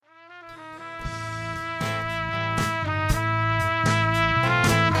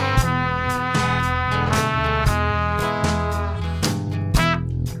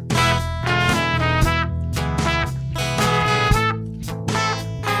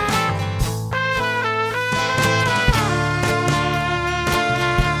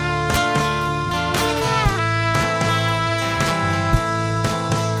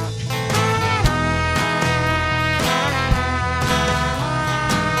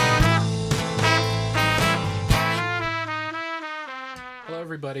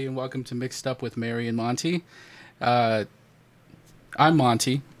everybody, and welcome to Mixed Up with Mary and Monty. I'm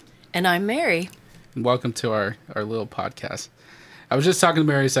Monty. And I'm Mary. And welcome to our little podcast. I was just talking to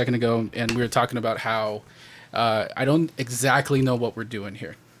Mary a second ago, and we were talking about how I don't exactly know what we're doing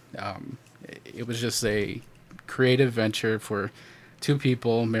here. It was just a creative venture for two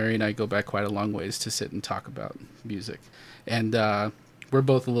people. Mary and I go back quite a long ways to sit and talk about music. And we're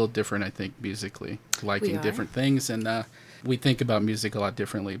both a little different, I think, musically, liking different things. And we think about music a lot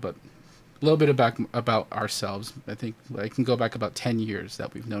differently, but a little bit about ourselves. I think I can go back about 10 years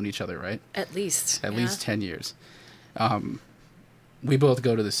that we've known each other, right? At least 10 years. We both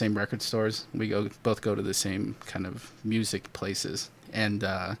go to the same record stores. We both go to the same kind of music places. And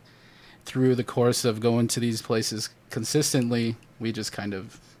through the course of going to these places consistently, we just kind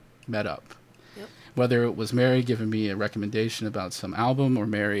of met up. Yep. Whether it was Mary giving me a recommendation about some album or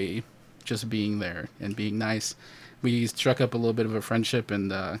Mary just being there and being nice, we struck up a little bit of a friendship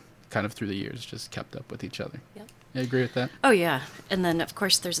and kind of through the years just kept up with each other. Yep. You agree with that? Oh, yeah. And then, of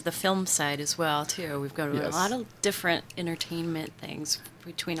course, there's the film side as well, too. We've got a lot of different entertainment things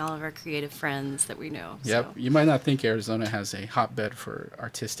between all of our creative friends that we know. Yep. So. You might not think Arizona has a hotbed for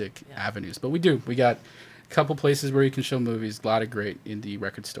artistic avenues, but we do. We got a couple places where you can show movies, a lot of great indie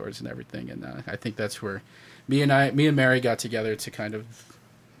record stores and everything. And I think that's where me and Mary got together to kind of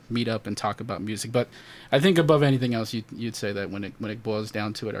meet up and talk about music. But I think above anything else, you'd say that when it boils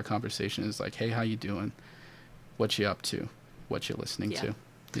down to it, our conversation is like, hey, how you doing? What you up to? What you listening to?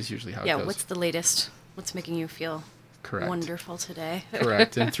 Is usually how it goes. Yeah, what's the latest? What's making you feel wonderful today?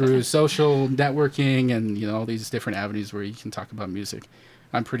 Correct. And through social networking and all these different avenues where you can talk about music,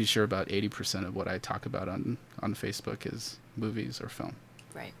 I'm pretty sure about 80% of what I talk about on Facebook is movies or film.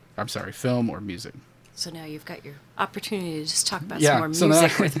 Right. I'm sorry, film or music. So now you've got your opportunity to just talk about some more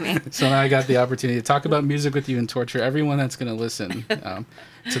music with me. So now I got the opportunity to talk about music with you and torture everyone that's going to listen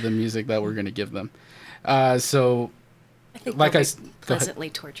to the music that we're going to give them. So, I think like pleasantly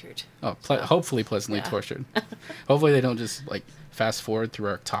tortured. Oh, hopefully pleasantly tortured. Hopefully they don't just fast forward through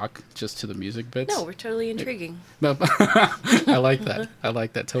our talk just to the music bits. No, we're totally intriguing. I like that. I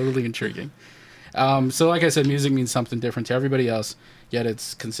like that. Totally intriguing. So like I said, music means something different to everybody else, yet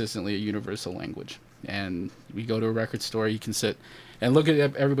it's consistently a universal language. And we go to a record store, you can sit and look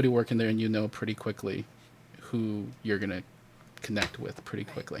at everybody working there, and you know pretty quickly who you're going to connect with pretty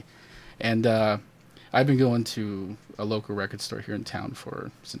quickly. And I've been going to a local record store here in town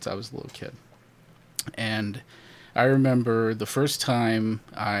since I was a little kid. And I remember the first time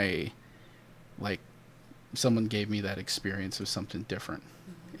someone gave me that experience of something different.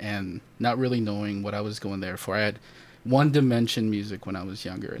 Mm-hmm. And not really knowing what I was going there for. I had one dimension music when I was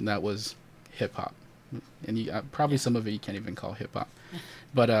younger, and that was hip-hop. And probably some of it you can't even call hip-hop.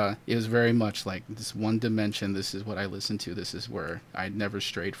 But it was very much like this one dimension. This is what I listened to. This is where I never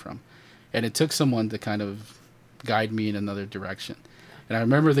strayed from. And it took someone to kind of guide me in another direction. And I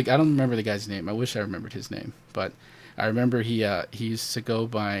remember I don't remember the guy's name. I wish I remembered his name. But I remember he used to go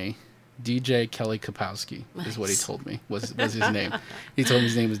by DJ Kelly Kapowski, is what he told me was his name. He told me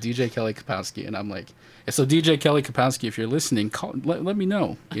his name was DJ Kelly Kapowski. And I'm like, so DJ Kelly Kapowski, if you're listening, let me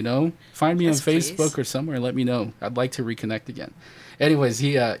know. Find me on Facebook or somewhere and let me know. I'd like to reconnect again. Anyways,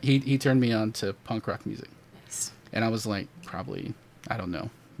 he turned me on to punk rock music. Nice. And I was like, probably, I don't know,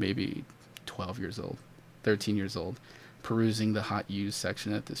 maybe 12 years old, 13 years old, perusing the hot used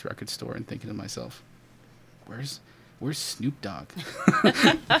section at this record store and thinking to myself, where's Snoop Dogg?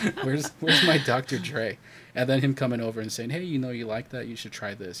 where's my Dr. Dre? And then him coming over and saying, hey, you like that? You should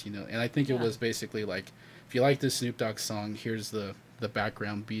try this, And I think it was basically like, if you like this Snoop Dogg song, here's the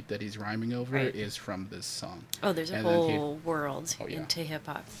background beat that he's rhyming over is from this song. Oh, there's a whole world into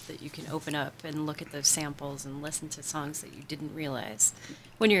hip-hop that you can open up and look at those samples and listen to songs that you didn't realize.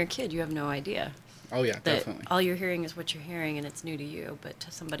 When you're a kid, you have no idea. Oh, yeah, definitely. All you're hearing is what you're hearing, and it's new to you. But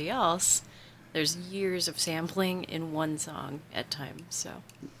to somebody else, there's years of sampling in one song at times. So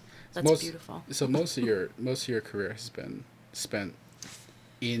that's beautiful. So most of your career has been spent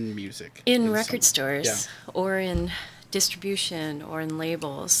in music. In record stores or in distribution or in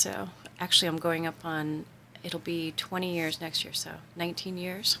labels. So actually I'm going up on, it'll be 20 years next year, so 19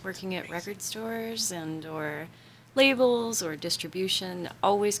 years working at record stores or labels or distribution,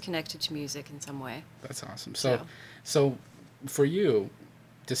 always connected to music in some way. That's awesome. So for you,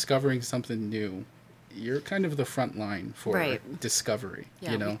 discovering something new, you're kind of the front line for discovery,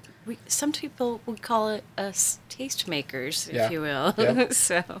 We some people would call it us taste makers, if you will.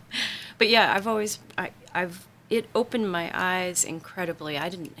 Yeah. But it opened my eyes incredibly.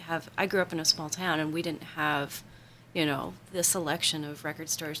 I grew up in a small town, and we didn't have, the selection of record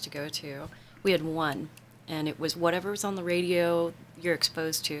stores to go to. We had one, and it was whatever was on the radio you're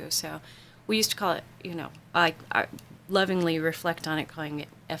exposed to. So we used to call it, I lovingly reflect on it, calling it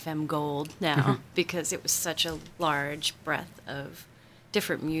FM Gold now, because it was such a large breadth of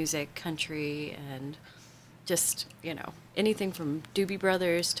different music, country, and just, anything from Doobie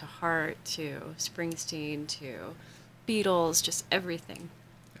Brothers to Heart to Springsteen to Beatles, just everything.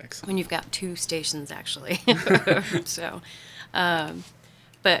 Excellent. When you've got 2 stations, actually. So,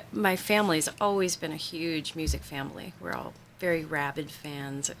 but my family's always been a huge music family. We're all very rabid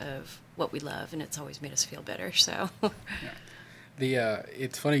fans of what we love, and it's always made us feel better. So,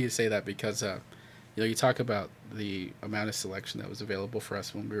 it's funny you say that because you talk about the amount of selection that was available for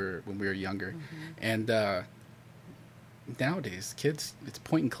us when we were younger, and nowadays kids, it's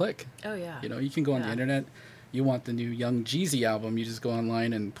point and click. Oh yeah. You can go on the internet. You want the new Young Jeezy album, you just go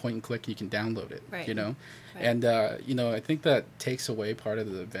online and point and click, you can download it. Right. Right. And I think that takes away part of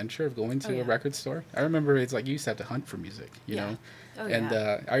the adventure of going to a record store. I remember it's like you used to have to hunt for music. You know. Oh, and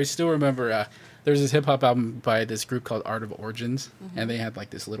I still remember there was this hip hop album by this group called Art of Origins, and they had like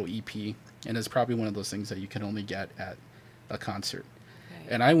this little EP, and it's probably one of those things that you can only get at a concert.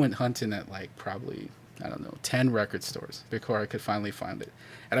 Right. And I went hunting at like probably, I don't know, 10 record stores before I could finally find it.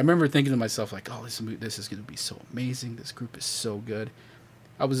 And I remember thinking to myself like, oh, this is going to be so amazing. This group is so good.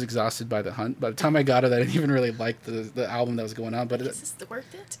 I was exhausted by the hunt. By the time I got it, I didn't even really like the album that was going on. But this is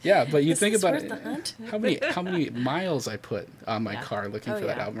worth it. Yeah, but you think about worth it, the hunt? how many miles I put on my car looking for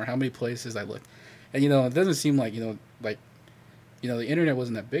that yeah. album, or how many places I looked. And it doesn't seem like the internet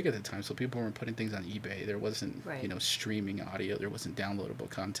wasn't that big at the time, so people weren't putting things on eBay. There wasn't streaming audio. There wasn't downloadable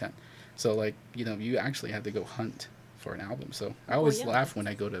content. So you actually had to go hunt for an album. So I always laugh when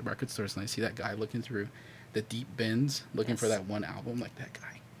I go to record stores and I see that guy looking through the deep bins looking for that one album. Like, that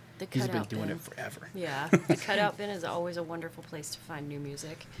guy, he's been doing it forever. Yeah, the cutout bin is always a wonderful place to find new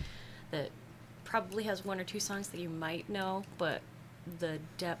music that probably has 1 or 2 songs that you might know, but the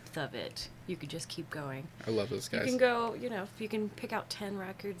depth of it, you could just keep going. I love those guys. You can go, you can pick out 10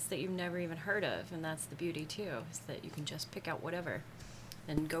 records that you've never even heard of, and that's the beauty too, is that you can just pick out whatever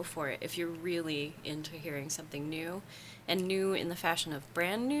and go for it if you're really into hearing something new, and new in the fashion of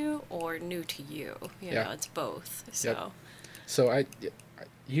brand new or new to you. You know, it's both. So, so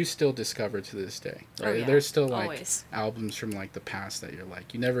you still discover to this day, right? Oh, yeah. There's still Always. albums from the past that you're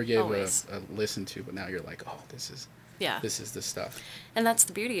like, you never gave a listen to, but now you're like, oh, this is the stuff. And that's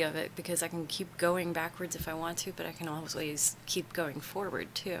the beauty of it, because I can keep going backwards if I want to, but I can always keep going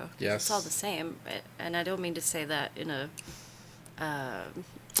forward too. Yes. It's all the same. And I don't mean to say that in a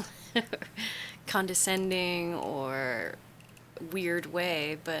condescending or weird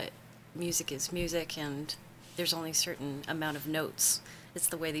way, but music is music, and there's only a certain amount of notes. It's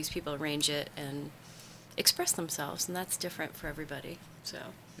the way these people arrange it and express themselves, and that's different for everybody. So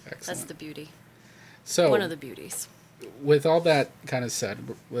that's the beauty. So one of the beauties. With all that kind of said,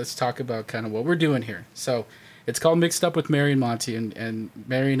 let's talk about kind of what we're doing here. So it's called Mixed Up with Mary and Monty, and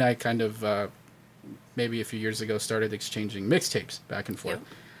Mary and I kind of maybe a few years ago started exchanging mixtapes back and forth. Yep.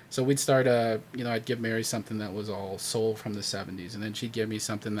 So we'd start, I'd give Mary something that was all soul from the 70s, and then she'd give me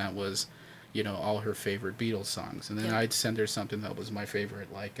something that was, all her favorite Beatles songs, and then I'd send her something that was my favorite,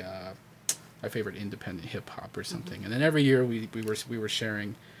 my favorite independent hip hop or something. And then every year we were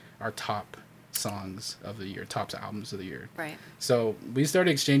sharing our top songs of the year, top albums of the year. Right. So we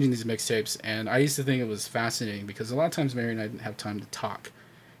started exchanging these mixtapes, and I used to think it was fascinating because a lot of times Mary and I didn't have time to talk.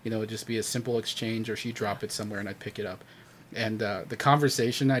 It'd just be a simple exchange, or she'd drop it somewhere and I'd pick it up. And the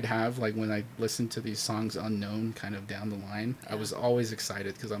conversation I'd have, when I listened to these songs unknown kind of down the line, I was always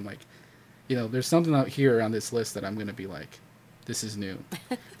excited because I'm like, there's something out here on this list that I'm going to be like, this is new.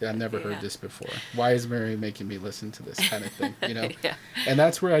 I've never heard this before. Why is Mary making me listen to this kind of thing? And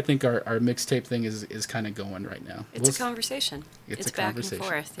that's where I think our mixtape thing is kind of going right now. It's a conversation. It's a back conversation. And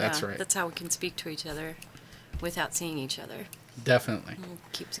forth. That's right. That's how we can speak to each other without seeing each other. Definitely.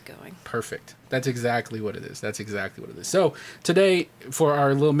 Keeps it going. Perfect. That's exactly what it is. So today, for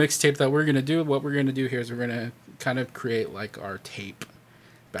our little mixtape that we're going to do, what we're going to do here is we're going to kind of create our tape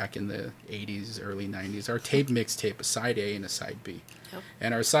back in the 80s, early 90s. Our tape mixtape, a side A and a side B. Yep.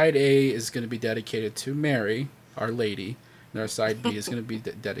 And our side A is going to be dedicated to Mary, our lady, and our side B is going to be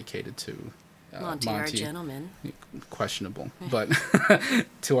dedicated to Monty, our gentleman. Questionable, but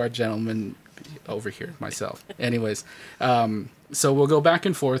to our gentleman over here, myself. Anyways, so we'll go back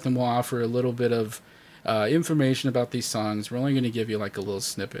and forth, and we'll offer a little bit of information about these songs. We're only going to give you a little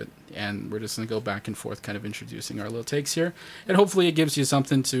snippet, and we're just going to go back and forth kind of introducing our little takes here, and hopefully it gives you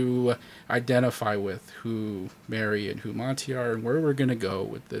something to identify with who Mary and who Monty are, and where we're going to go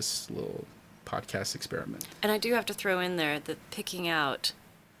with this little podcast experiment. And I do have to throw in there that picking out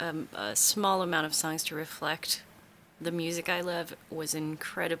a small amount of songs to reflect the music I love was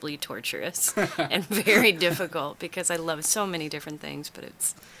incredibly torturous and very difficult because I love so many different things, but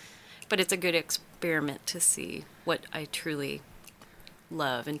it's a good experiment to see what I truly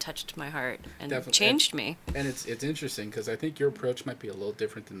love and touched my heart and Definitely. changed me. And it's interesting because I think your approach might be a little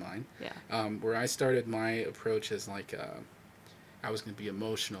different than mine. Yeah. Where I started my approach is like I was going to be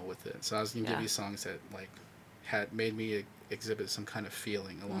emotional with it, so I was going to give you songs that like had made me exhibit some kind of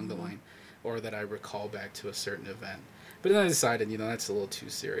feeling along the line, or that I recall back to a certain event. But then I decided, that's a little too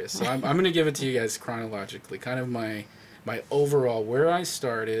serious. So I'm going to give it to you guys chronologically, kind of my overall, where I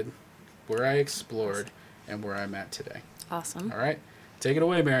started, where I explored, and where I'm at today. Awesome. All right? Take it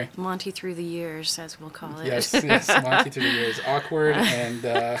away, Mary. Monty through the years, as we'll call it. Yes, Monty through the years. Awkward and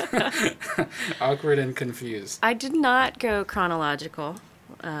awkward and confused. I did not go chronological.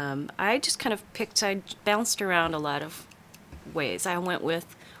 I just kind of I bounced around a lot of ways. I went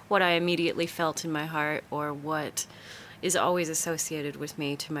with what I immediately felt in my heart, or what is always associated with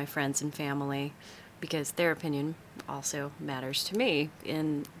me to my friends and family, because their opinion also matters to me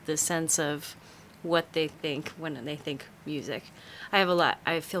in the sense of what they think when they think music.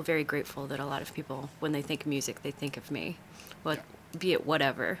 I feel very grateful that a lot of people, when they think music, they think of me, be it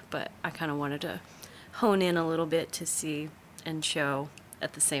whatever, but I kind of wanted to hone in a little bit to see and show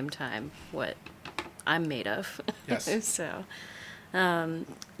at the same time what I'm made of. Yes. So,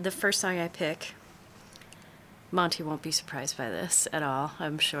 the first song I pick, Monty won't be surprised by this at all,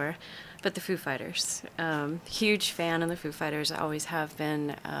 I'm sure, but the Foo Fighters. Huge fan of the Foo Fighters, I always have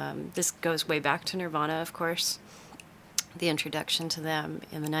been. This goes way back to Nirvana, of course. The introduction to them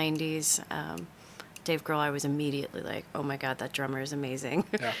in the 90s. Dave Grohl, I was immediately like, oh my God, that drummer is amazing.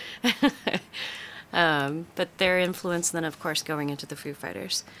 Yeah. But their influence then, of course, going into the Foo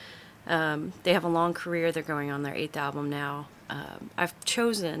Fighters. They have a long career. They're going on their 8th album now. I've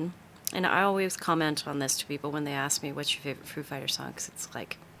chosen, and I always comment on this to people when they ask me, what's your favorite Foo Fighters song? Because it's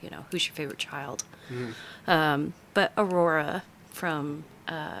like, who's your favorite child? But Aurora from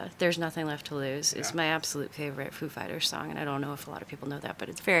There's Nothing Left to Lose is my absolute favorite Foo Fighters song, and I don't know if a lot of people know that, but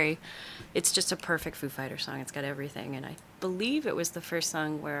it's just a perfect Foo Fighters song. It's got everything, and I believe it was the first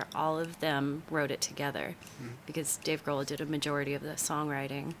song where all of them wrote it together, because Dave Grohl did a majority of the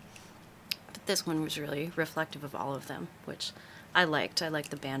songwriting. But this one was really reflective of all of them, which I liked. I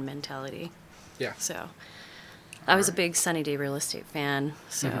liked the band mentality. Yeah. So I was a big Sunny Day Real Estate fan,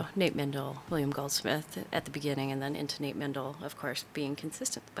 so Nate Mendel, William Goldsmith at the beginning, and then into Nate Mendel, of course, being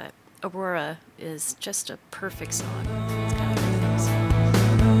consistent. But Aurora is just a perfect song. It's got everything. So.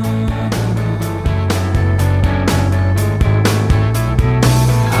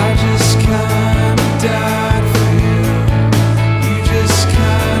 I just kinda died for you. You just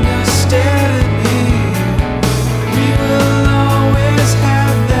kinda stared at me. We will always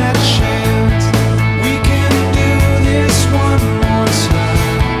have that chance. We can do this one more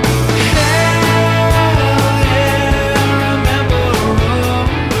time. Hell yeah, remember Aurora.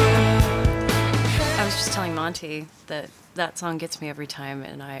 I was just telling Monty that song gets me every time,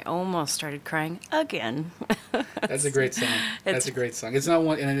 and I almost started crying again. That's a great song. That's a great song. It's not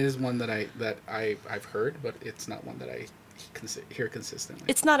one, and it is one that I've heard, but it's not one that I hear consistently.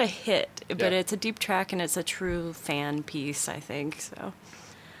 It's not a hit, but Yeah. it's a deep track, and it's a true fan piece, I think. So,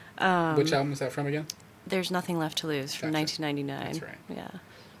 Which album is that from again? There's Nothing Left to Lose from Gotcha. 1999. That's right. Yeah,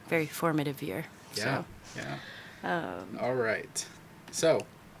 very formative year. Yeah. So, Yeah. All right. So,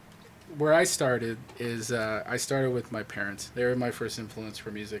 where I started is I started with my parents. They were my first influence for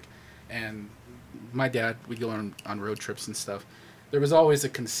music, and my dad. We'd go on road trips and stuff. There was always a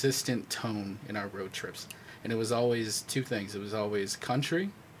consistent tone in our road trips, and it was always two things. It was always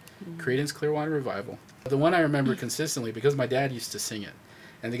country, Creedence Clearwater Revival. The one I remember consistently because my dad used to sing it.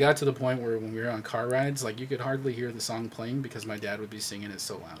 And they got to the point where when we were on car rides, like you could hardly hear the song playing because my dad would be singing it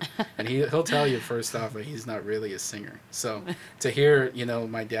so loud. And he'll tell you first off that he's not really a singer. So to hear,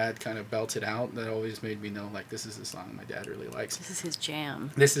 my dad kind of belt it out, that always made me know like this is a song my dad really likes. this is his jam.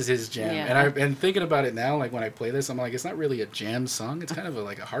 This is his jam. Yeah. And thinking about it now, like when I play this, I'm like, it's not really a jam song. It's kind of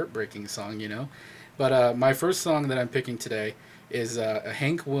like a heartbreaking song, But my first song that I'm picking today is a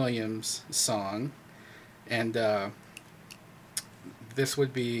Hank Williams song. And this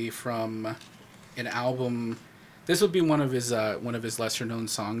would be from an album. This would be one of his lesser known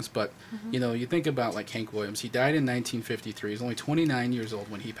songs, but you think about like Hank Williams. He died in 1953. He was only 29 years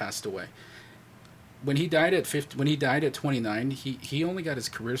old when he passed away. When he died at 29, he only got his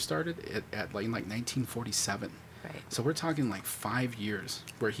career started at like 1947. Right. So we're talking like 5 years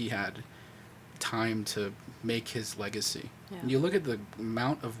where he had time to make his legacy. Yeah. And you look at the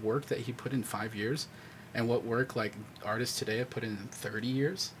amount of work that he put in 5 years. and what work like artists today have put in 30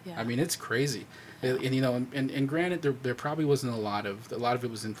 years. Yeah. I mean, it's crazy. And you know, and granted, there probably wasn't a lot of it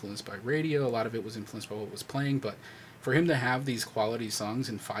was influenced by radio, a lot of it was influenced by what was playing, but for him to have these quality songs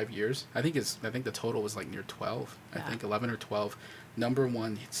in 5 years, I think the total was like near 12. Yeah. I think 11 or 12 number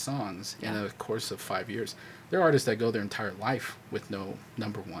one songs in Yeah. a course of 5 years. There are artists that go their entire life with no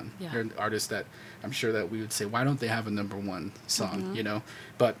number one. Yeah. There are artists that I'm sure that we would say, why don't they have a number one song? Mm-hmm. You know,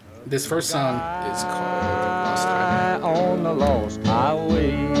 but this first song is called Lost Highway. On the lost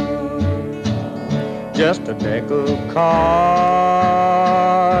highway, just a deck of cards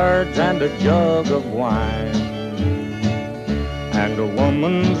and a jug of wine, and a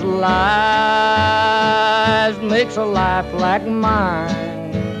woman's lies makes a life like mine.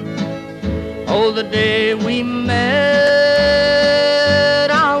 Oh, the day we met,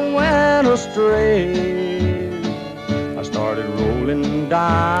 I went astray. I started rolling down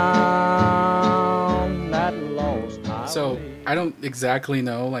that lost highway. So I don't exactly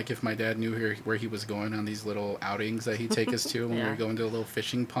know, like, if my dad knew where he was going on these little outings that he'd take us to when we Yeah. were going to a little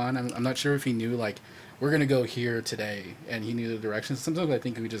fishing pond. I'm not sure if he knew, like, we're gonna go here today, and he knew the directions. Sometimes I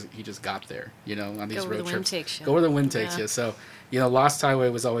think he just got there, you know, on these Go where road the wind trips. takes you. Go where the wind takes Yeah. you. So, you know, Lost Highway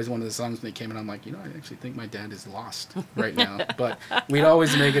was always one of the songs when it came, and I'm like, you know, I actually think my dad is lost right now. But we'd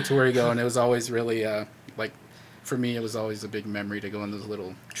always make it to where he go, and it was always really like, for me, it was always a big memory to go on those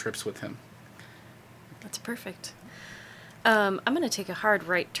little trips with him. That's perfect. I'm going to take a hard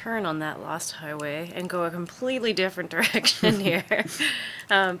right turn on that Lost Highway and go a completely different direction here.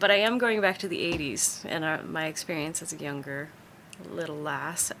 But I am going back to the 80s and my experience as a younger little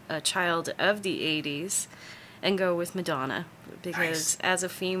lass, a child of the 80s, and go with Madonna. Because as a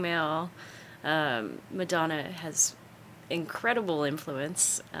female, Madonna has incredible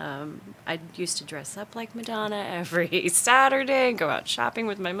influence. I used to dress up like Madonna every Saturday and go out shopping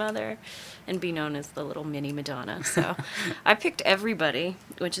with my mother and be known as the little mini Madonna. So I picked Everybody,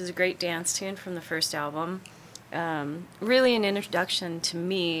 which is a great dance tune from the first album. Really an introduction to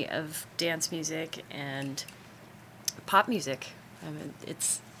me of dance music and pop music. I mean,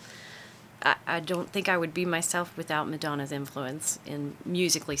 I don't think I would be myself without Madonna's influence in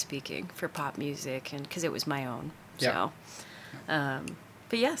musically speaking for pop music, and because it was my own. Yeah. So,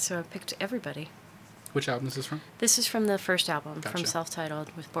 but yeah, so I picked Everybody. Which album is this from? This is from the first album, from Gotcha.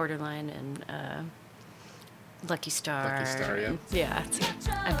 Self-Titled with Borderline and Lucky Star. Lucky Star, yeah. Yeah,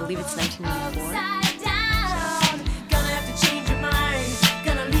 I believe it's 1994. Upside down. Gonna have to change your mind.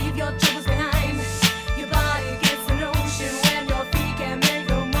 Gonna leave your troubles behind. Your body gets an ocean when your feet can make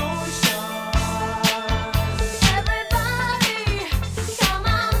no motion. Everybody, come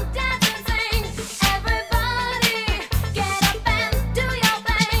on, dance and sing. Everybody, get up and do your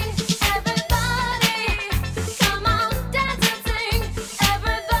thing. Everybody, come on, dance and sing.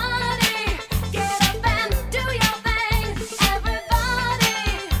 Everybody, get up and do your thing. Everybody,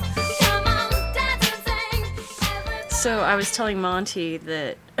 come on, dance and sing. So I was telling Monty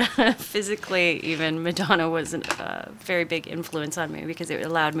that physically, even Madonna was a very big influence on me because it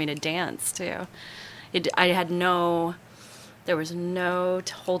allowed me to dance too. There was no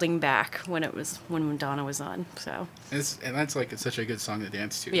holding back when Madonna was on. So And that's like it's such a good song to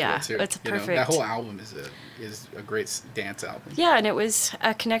dance to. Yeah, as well, too. it's You know, perfect. that whole album is a great dance album. yeah, and it was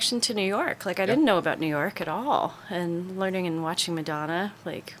a connection to New York. Like I didn't know about New York at all, and learning and watching Madonna,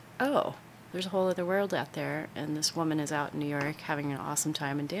 like oh, there's a whole other world out there, and this woman is out in New York having an awesome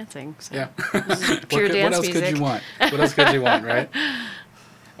time and dancing. So Yeah. this is pure what dance else music. could you want? What else could you want, right?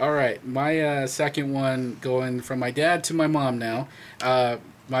 All right, my second one, going from my dad to my mom now.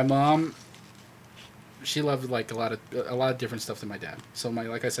 My mom, she loved like a lot of different stuff than my dad. So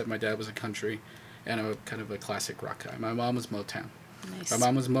like I said, my dad was a country and a kind of a classic rock guy. My mom was Motown. Nice. My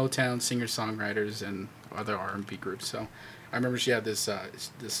mom was Motown singer-songwriters and other R&B groups. So I remember she had this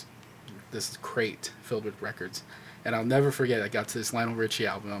crate filled with records, and I'll never forget. I got to this Lionel Richie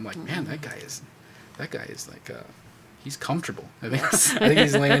album. I'm like, man, that guy is like he's comfortable. I think I think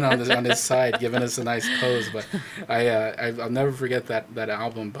he's laying on his side, giving us a nice pose. But I'll never forget that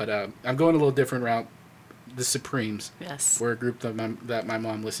album. But I'm going a little different route. The Supremes Yes. were a group that my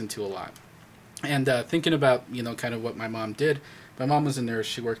mom listened to a lot. And thinking about, kind of what my mom did, my mom was a nurse.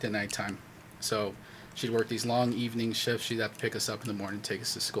 She worked at nighttime. So she'd work these long evening shifts. She'd have to pick us up in the morning, take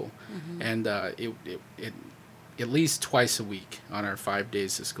us to school. Mm-hmm. And it at least twice a week on our 5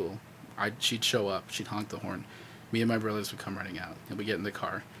 days to school, she'd show up. She'd honk the horn. Me and my brothers would come running out. And we'd get in the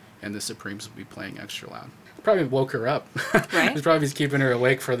car, and the Supremes would be playing extra loud. Probably woke her up. Right. It was probably keeping her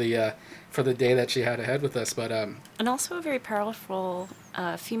awake for the day that she had ahead with us. But And also a very powerful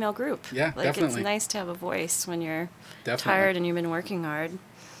female group. Yeah, like definitely. It's nice to have a voice when you're Definitely. tired and you've been working hard.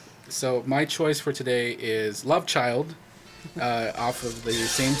 So my choice for today is Love Child, off of the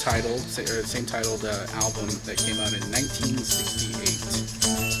same titled album that came out in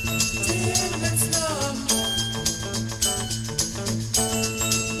 1968.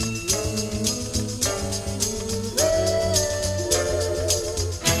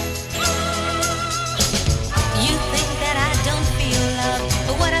 You think that I don't feel love,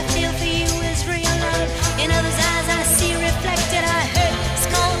 but what I feel for you is real love. In others' eyes I see reflected, I hurt,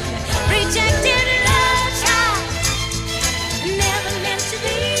 scorned, rejected, love child. Never meant to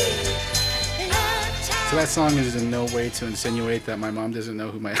be, love child. So that song is in no way to insinuate that my mom doesn't know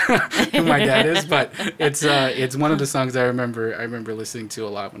who my who my dad is, but it's one of the songs I remember listening to a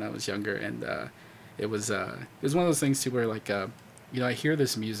lot when I was younger, and it was one of those things too where like I hear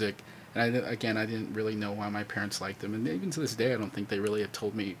this music, and I didn't really know why my parents liked them, and even to this day I don't think they really have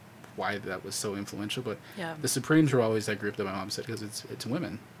told me why that was so influential. But Yeah. the Supremes were always that group that my mom said because it's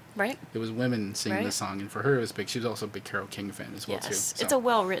women. Right? It was women singing the Right. song, and for her it was big. She was also a big Carole King fan as well too. Yes. So. It's a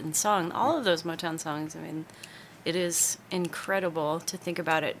well-written song. All of those Motown songs, I mean, it is incredible to think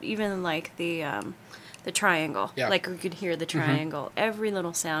about it. Even like the triangle. Yeah. Like we could hear the triangle. Every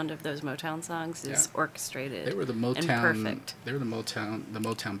little sound of those Motown songs is Yeah. orchestrated. They were the and Motown. perfect. They were the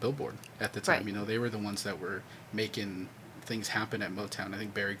Motown Billboard at the time. Right. You know, they were the ones that were making things happen at Motown. I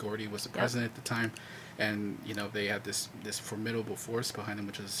think Barry Gordy was the Yep. president at the time, and you know they had this formidable force behind them,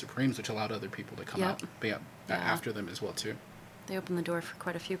 which was the Supremes, which allowed other people to come Yep. out Yeah. after them as well too. They opened the door for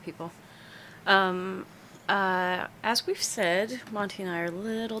quite a few people. As we've said, Monty and I are a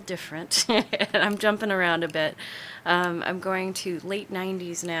little different. And I'm jumping around a bit. I'm going to late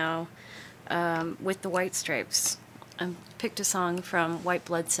 90s now with the White Stripes. I picked a song from White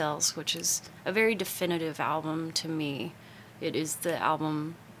Blood Cells, which is a very definitive album to me. It is the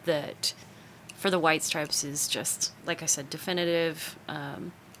album that, for the White Stripes, is just, like I said, definitive.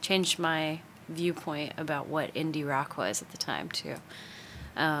 Changed my viewpoint about what indie rock was at the time, too.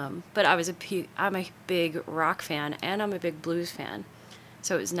 But I'm a big rock fan, and I'm a big blues fan.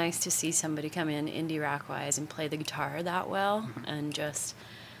 So it was nice to see somebody come in indie rock-wise and play the guitar that well and just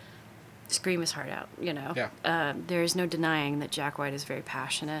scream his heart out, you know. Yeah. There is no denying that Jack White is very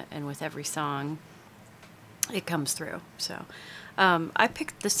passionate, and with every song, it comes through. So I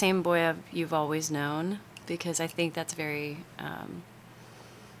picked The Same Boy You've Always Known because I think that's very...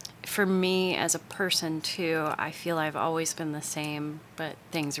 for me as a person too, I feel I've always been the same, but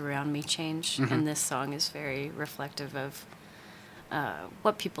things around me change. And this song is very reflective of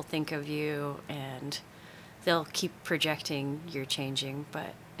what people think of you, and they'll keep projecting you're changing,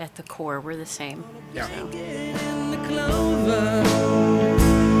 but at the core, we're the same. Yeah. So, In the clover.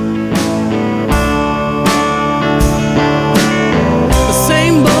 The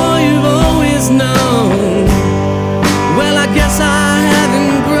same boy you've always known. Well, I guess I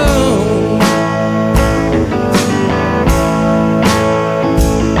haven't grown.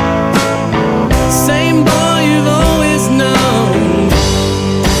 Same boy you've always known.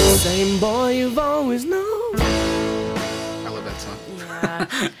 Same boy you've always known. I love that song.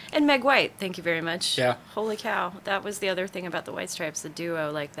 yeah. And Meg White, thank you very much. Yeah. Holy cow. That was the other thing about the White Stripes, the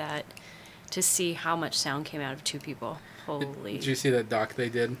duo like that, to see how much sound came out of two people. Holy. Did you see that doc they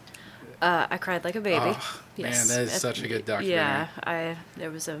did? I cried like a baby. Oh, man, that is such a good documentary. Yeah, there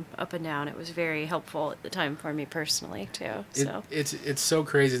was a up and down. It was very helpful at the time for me personally too. So It's so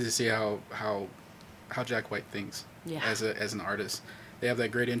crazy to see how Jack White thinks Yeah. as an artist. They have that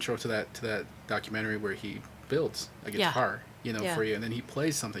great intro to that documentary where he builds a Yeah. guitar, Yeah. for you, and then he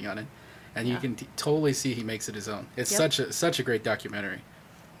plays something on it, and you Yeah. can totally see he makes it his own. It's Yep. such a great documentary.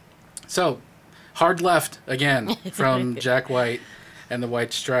 So, Hard Left again from Jack White and the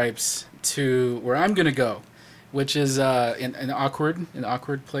White Stripes to where I'm gonna go, which is an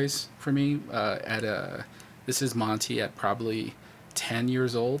awkward place for me. This is Monty at probably 10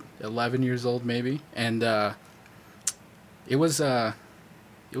 years old, 11 years old maybe, and it was an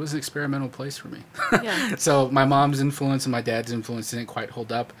experimental place for me. Yeah. So my mom's influence and my dad's influence didn't quite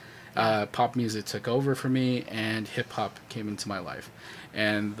hold up. Pop music took over for me, and hip hop came into my life.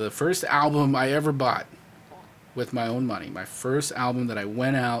 And the first album I ever bought with my own money, my first album that I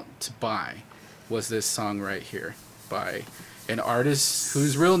went out to buy, was this song right here by an artist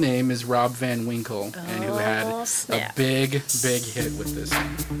whose real name is Rob Van Winkle, and who had Oh, a snap. big hit with this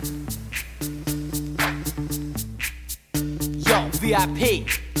song. Yo, VIP.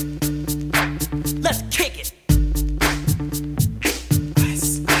 Let's kick it.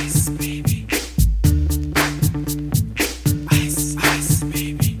 Ice, ice, baby. Ice, ice,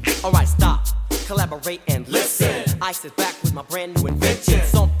 baby. Alright, stop. Collaborate and listen. Ice is back with my brand new invention.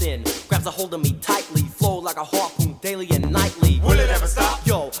 Something grabs a hold of me tightly. Flow like a harpoon daily and nightly. Will it ever stop?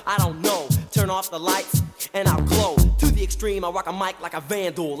 Yo, I extreme. I rock a mic like a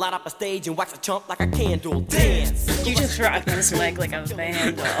vandal, light up a stage and wax a chump like a candle. Dance. You just rock this mic like a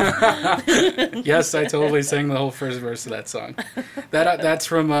vandal. Yes, I totally sang the whole first verse of that song. That's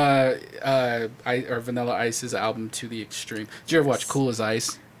from Vanilla Ice's album To the Extreme. Did you ever watch Cool as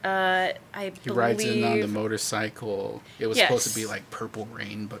Ice? I He believe. rides in on the motorcycle. It was supposed to be Yes. like Purple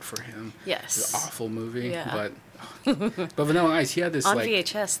Rain, but for him. Yes. It's an awful movie. Yeah. But Vanilla Ice, he had this On like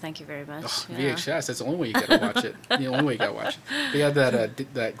VHS, thank you very much. oh, Yeah. VHS. That's the only way you gotta watch it. The only way you gotta watch it. He had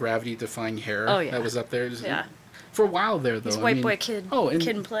that gravity-defying hair Oh, yeah. that was up there. Yeah. For a while there, though. He's I white mean- boy kid, Oh, and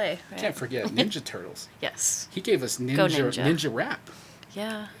kid and play. Right? can't forget Ninja Turtles. Yes. He gave us Go Ninja. ninja rap.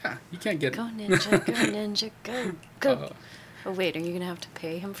 Yeah. Yeah, you can't get. Go ninja, go ninja, go, go. Uh, Oh wait, are you gonna have to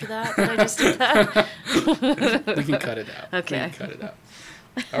pay him for that? Did I just do that? we can cut it out. Okay. We can cut it out.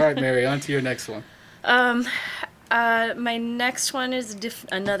 All right, Mary, on to your next one. My next one is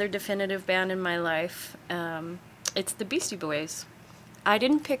another definitive band in my life. It's the Beastie Boys. I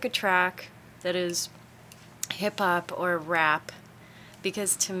didn't pick a track that is hip hop or rap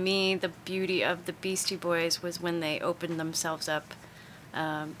because to me the beauty of the Beastie Boys was when they opened themselves up.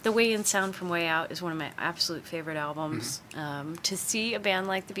 The Way In Sound from Way Out is one of my absolute favorite albums. To see a band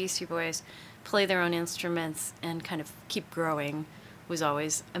like the Beastie Boys play their own instruments and kind of keep growing was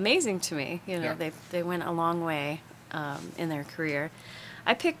always amazing to me. You know, Yeah. they went a long way in their career.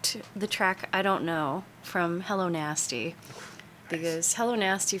 I picked the track I Don't Know from Hello Nasty because Hello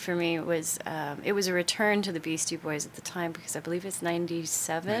Nasty for me was it was a return to the Beastie Boys at the time because I believe it's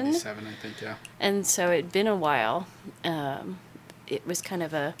 97. 97, I think, yeah. And so it'd been a while. It was kind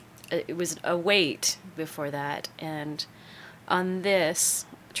of it was a wait before that. And on this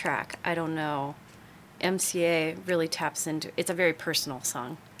track, I Don't Know, MCA really taps into, it's a very personal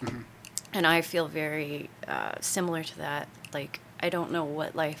song. Mm-hmm. And I feel very similar to that. Like, I don't know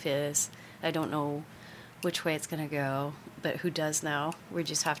what life is. I don't know which way it's going to go, but who does know? We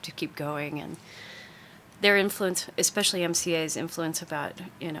just have to keep going. And their influence, especially MCA's influence about,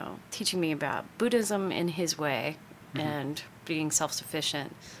 you know, teaching me about Buddhism in his way and being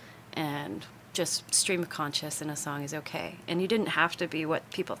self-sufficient and just stream of conscious in a song is okay. And you didn't have to be what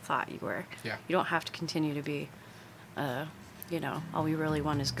people thought you were. Yeah. You don't have to continue to be, you know, all we really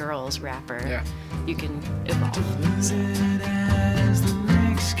want is girls rapper. Yeah. You can evolve. So. As the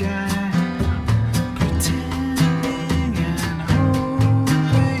next guy, pretending and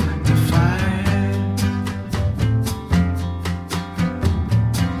hoping to find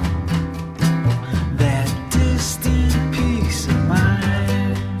that distant peace of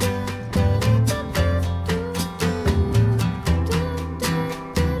mind.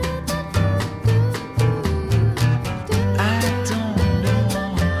 I don't know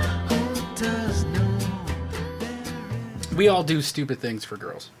who does know. We all do stupid things for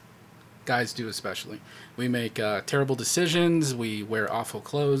girls. Guys do especially. We make terrible decisions. We wear awful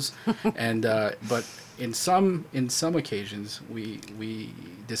clothes, and but in some occasions we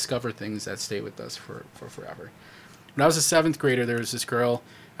discover things that stay with us for forever. When I was a 7th grader, there was this girl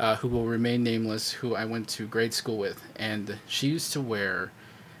who will remain nameless, who I went to grade school with, and she used to wear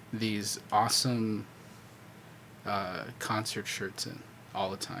these awesome concert shirts all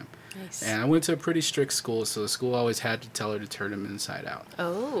the time. Nice. And I went to a pretty strict school, so the school always had to tell her to turn them inside out.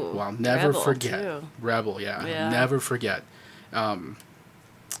 Oh. Well, I'll never Rebel, forget. too. Rebel, yeah. Yeah. Never forget.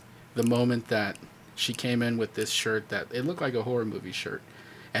 The moment that she came in with this shirt that it looked like a horror movie shirt,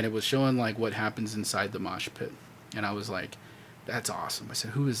 and it was showing like what happens inside the mosh pit. And I was like, that's awesome. I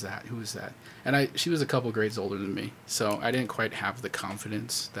said, who is that? Who is that? And she was a couple grades older than me, so I didn't quite have the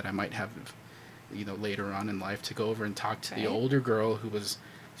confidence that I might have, you know, later on in life to go over and talk to the Right. older girl who was,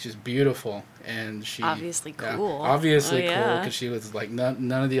 she's beautiful, and she Obviously cool. obviously Oh, cool yeah. because she was like none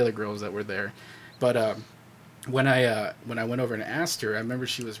of the other girls that were there. But when I went over and asked her, I remember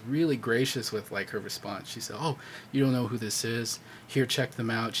she was really gracious with like her response. She said, "Oh, you don't know who this is? Here, check them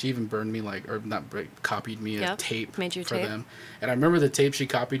out." She even burned me copied me a Yep, tape made you a for tape. them. And I remember the tape she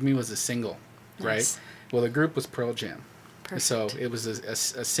copied me was a single, Nice. right? Well, the group was Pearl Jam. Perfect. So it was a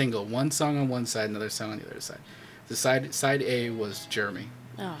single, one song on one side, another song on the other side. The side A was Jeremy,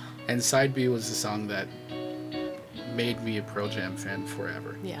 Oh, and side B was the song that made me a Pearl Jam fan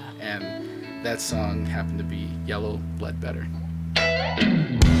forever. yeah. And that song happened to be Yellow Ledbetter.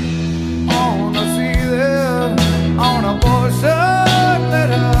 On a ceiling, on a portion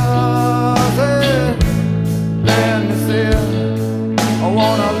letter, and it said, I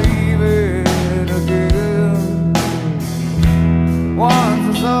wanna leave it again.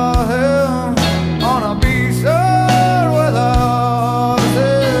 Once I saw him on a beach with us,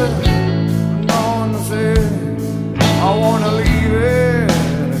 and on the sea, I wanna leave it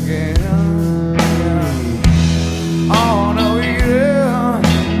again. On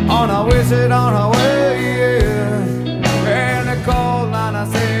sit on her way, yeah. And they call, and I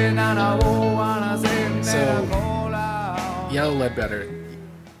say, and I oh, and I say, and So, I call out. Yellow Ledbetter.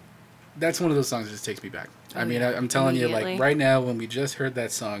 That's one of those songs that just takes me back. I mean, I'm telling you, like, Immediately. right now, when we just heard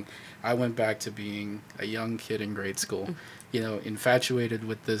that song, I went back to being a young kid in grade school, you know, infatuated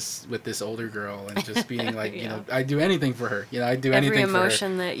with this older girl, and just being like, you know, I'd do anything for her. You know, I'd do Every anything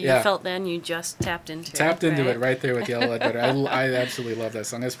emotion for her. that you Yeah. felt then, you just tapped into. Tapped into right? it right there with Yellow Ledbetter. I absolutely love that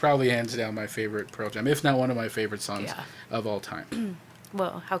song. It's probably hands down my favorite Pearl Jam, if not one of my favorite songs Yeah. of all time.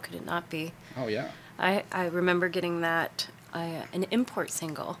 Well, how could it not be? Oh, yeah. I remember getting that an import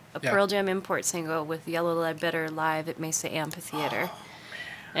single, a Yeah. Pearl Jam import single with Yellow Ledbetter live at Mesa Amphitheater,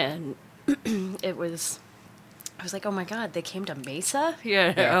 and it was. I was like, oh my God, they came to Mesa? You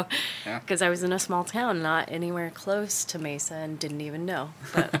know, Yeah. because I was in a small town, not anywhere close to Mesa, and didn't even know.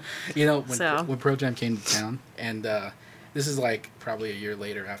 But You know, So- when Pearl Jam came to town, and this is like probably a year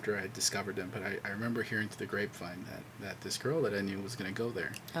later after I discovered them, but I remember hearing through the grapevine that this girl that I knew was going to go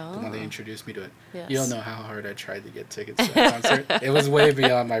there. The one they Oh. introduced me to it. Yes. You don't know how hard I tried to get tickets to that concert. It was way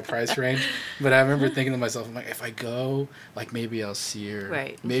beyond my price range, but I remember thinking to myself, I'm like, if I go, like maybe I'll see her.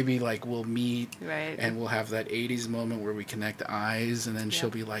 Right. Maybe like we'll meet. Right. And we'll have that 80s moment where we connect eyes, and then she'll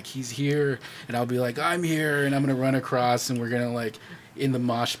Yeah. be like, he's here, and I'll be like, I'm here, and I'm going to run across, and we're going to like, in the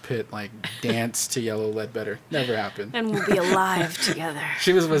mosh pit, like dance to Yellow Ledbetter. Never happened. and we'll be alive together.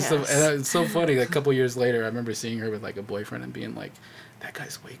 She was with some, Yes. and it's so funny. Like, a couple years later, I remember seeing her with like a boyfriend and being like, "That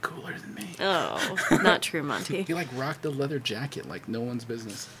guy's way cooler than me." Oh, not true, Monty. He like rocked a leather jacket like no one's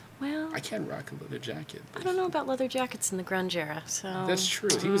business. Well, I can't rock a leather jacket. I don't know about leather jackets in the grunge era, so That's true.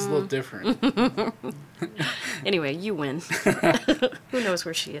 He was a little different. anyway, you win. Who knows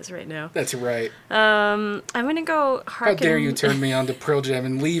where she is right now? That's right. I'm gonna go How harken. dare you turn me on to Pearl Jam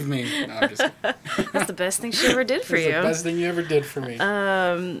and leave me? No, I'm just, That's the best thing she ever did for that's you. the best thing you ever did for me.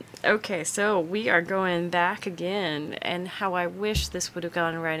 Okay, so we are going back again, and how I wish this would have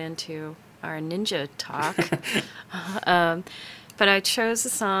gone right into our ninja talk. But I chose a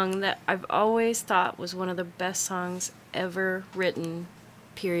song that I've always thought was one of the best songs ever written,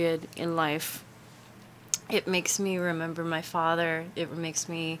 period, in life. It makes me remember my father. It makes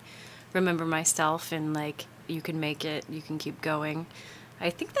me remember myself, and like, you can make it, you can keep going. I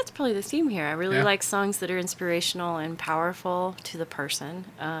think that's probably the theme here. I really Yeah. like songs that are inspirational and powerful to the person,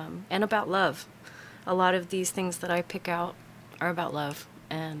 and about love. A lot of these things that I pick out are about love,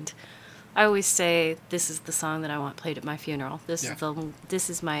 and I always say this is the song that I want played at my funeral. This Yeah. this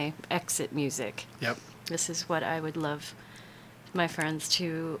is my exit music. Yep. This is what I would love my friends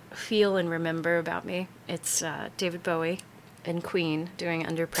to feel and remember about me. It's David Bowie and Queen doing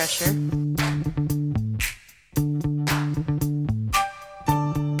Under Pressure.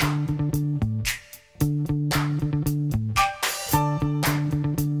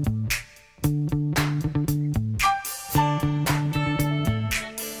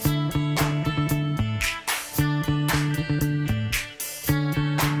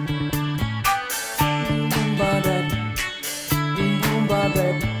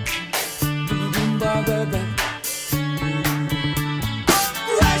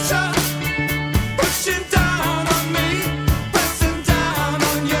 Pressure pushing down on me, pressing down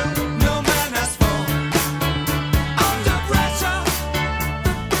on you. No man has fallen under pressure.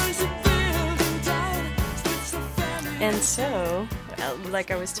 The boys are building down, sticks of family. And so, like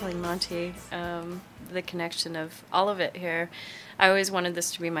I was telling Monty, the connection of all of it here, I always wanted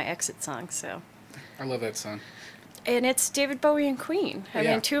this to be my exit song, so. I love that song. And it's David Bowie and Queen. I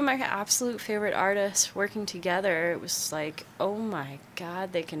Yeah. mean, two of my absolute favorite artists working together. It was like, oh my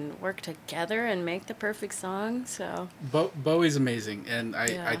God, they can work together and make the perfect song. So, Bowie's amazing, and I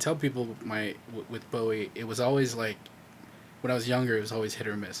Yeah. tell people with Bowie, it was always like, when I was younger, it was always hit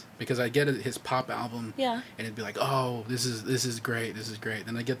or miss, because I get his pop album, Yeah. and it'd be like, oh, this is great, this is great.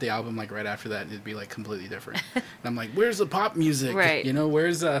 Then I get the album like right after that, and it'd be like completely different. And I'm like, where's the pop music? Right. You know,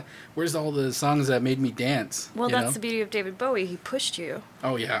 where's all the songs that made me dance? well, you that's know? the beauty of David Bowie. He pushed you.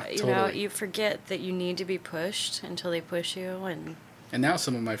 Oh yeah, You totally. know, you forget that you need to be pushed until they push you, and And now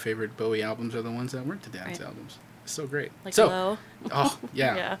some of my favorite Bowie albums are the ones that weren't the dance Right. albums. It's so great. like so, low. oh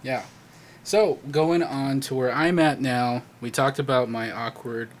yeah, Yeah. yeah. So going on to where I'm at now, we talked about my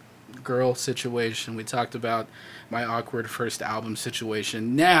awkward girl situation. We talked about my awkward first album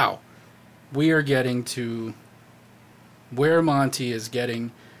situation. Now we are getting to where Monty is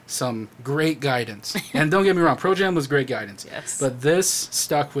getting some great guidance. And don't get me wrong, Pro Jam was great guidance. Yes. But this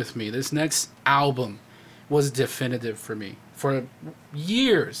stuck with me. This next album was definitive for me for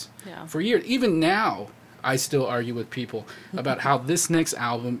years. Yeah. For years. Even now, I still argue with people about how this next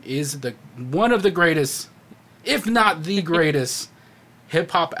album is one of the greatest, if not the greatest,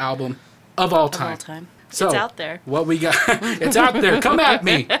 hip hop album of all Of time. all time. So, It's out there. What we got? It's out there. Come at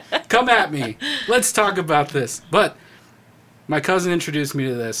me. Come at me. Let's talk about this. But my cousin introduced me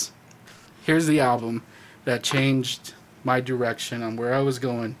to this. Here's the album that changed my direction on where I was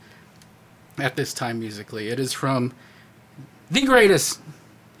going at this time musically. It is from the greatest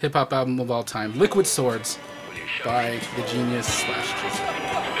hip hop album of all time, Liquid Swords, by the Genius / GZA.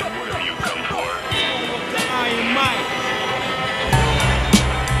 Iron Mike.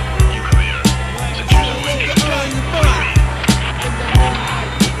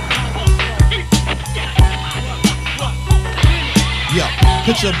 Yo,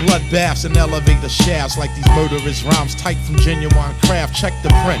 picture bloodbaths and elevator shafts like these murderous rhymes typed from genuine craft. Check the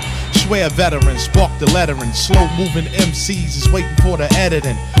print. Swear veterans, spark the lettering. Slow moving MCs is waiting for the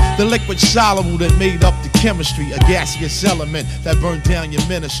editing. The liquid soluble that made up the chemistry. A gaseous element that burned down your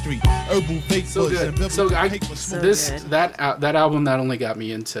ministry. Herbal vapors So and good. So biblical I, paper smoke. good. that album not only got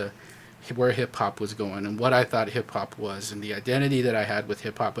me into where hip hop was going and what I thought hip hop was and the identity that I had with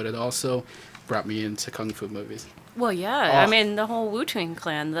hip hop, but it also brought me into kung fu movies. Well, yeah. I Oh. mean, the whole Wu-Tang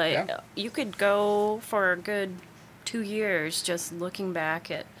Clan. Yeah. You could go for a good 2 years just looking back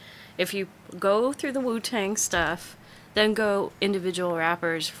at... If you go through the Wu-Tang stuff, then go individual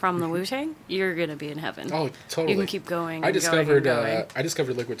rappers from the Wu-Tang, you're going to be in heaven. Oh, totally. You can keep going I and discovered going and going. I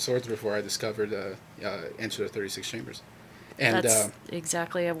discovered Liquid Swords before I discovered Enter the 36 Chambers, and That's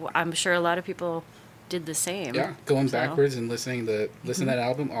exactly... I'm sure a lot of people did the same. yeah, going So- backwards and listening to that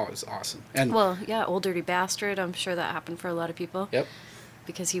album, oh, it was awesome. And Well, yeah, Old Dirty Bastard. I'm sure that happened for a lot of people. yep,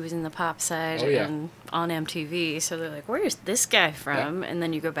 Because he was in the pop side Oh, yeah. and on MTV. So they're like, where's this guy from? And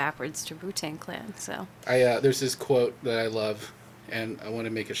then you go backwards to Wu-Tang Clan. So there's this quote that I love, and I want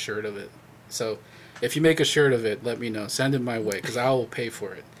to make a shirt of it. So if you make a shirt of it, let me know. Send it my way because I will pay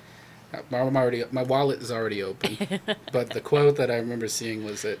for it. My wallet is already open. But the quote that I remember seeing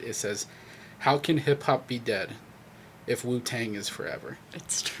was that it says, "How can hip hop be dead if Wu-Tang is forever?"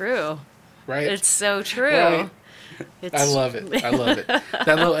 it's true. Right? It's so true. Right. It's, I love it. I love it.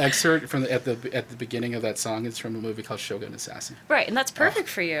 That little excerpt from at the beginning of that song is from a movie called Shogun Assassin. Right, and that's perfect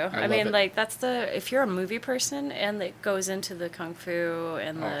for you. I love mean, it. like, that's if you're a movie person and it goes into the kung fu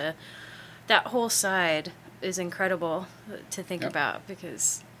and that whole side is incredible to think Yep. about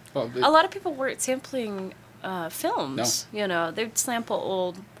because Well, a lot of people weren't sampling films. You know, they'd sample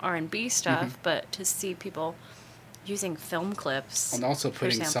old R&B stuff, Mm-hmm. but to see people using film clips and also for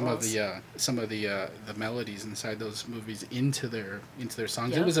putting some of samples. the melodies inside those movies into their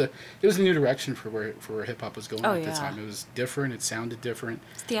songs. Yeah. It was a new direction for where hip hop was going Oh, at the yeah. time. It was different. It sounded different.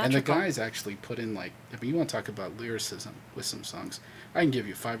 It's And the theatrical. guys actually put in you want to talk about lyricism with some songs. I can give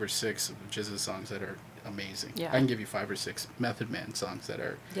you 5 or 6 of GZA songs that are amazing. Yeah. I can give you 5 or 6 Method Man songs that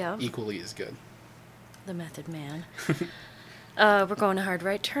are Yeah. equally as good. The Method Man. We're going to Hard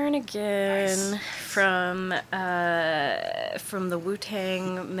Right Turn again from the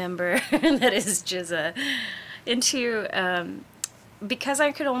Wu-Tang member that is GZA into because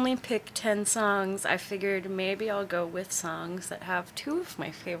I could only pick 10 songs. I figured maybe I'll go with songs that have 2 of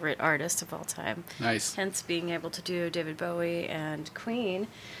my favorite artists of all time. Nice. Hence being able to do David Bowie and Queen.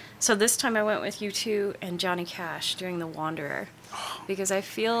 So this time I went with U2 and Johnny Cash doing The Wanderer because I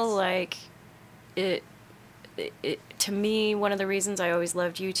feel like it to me, one of the reasons I always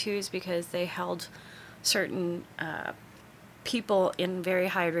loved U2 is because they held certain people in very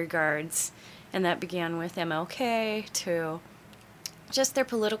high regards, and that began with MLK to just their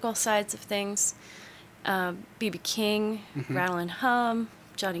political sides of things. B.B. King, Rattle and Hum,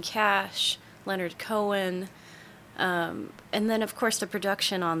 Johnny Cash, Leonard Cohen, and then of course the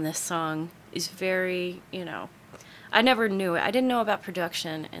production on this song is very, I never knew it. I didn't know about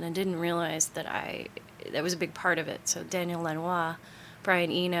production, and I didn't realize that that was a big part of it. So Daniel Lanois,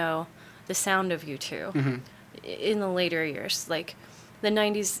 Brian Eno, the sound of U2 in the later years. Like, the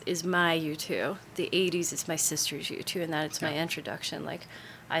 90s is my U2. The 80s is my sister's U2, and that's my introduction. Like,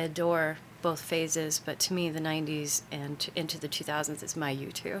 I adore both phases, but to me, the 90s and into the 2000s is my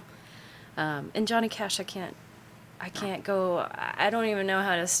U2. And Johnny Cash, I can't go, I don't even know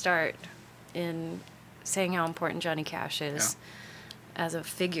how to start in saying how important Johnny Cash is. Yeah. As a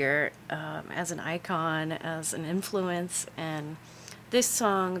figure, as an icon, as an influence. And this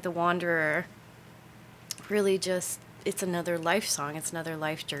song, The Wanderer, really just, it's another life song. It's another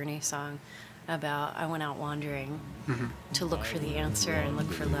life journey song about I went out wandering to look for the answer and look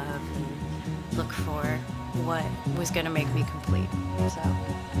for love and look for what was going to make me complete. So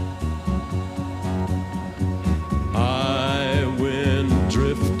I went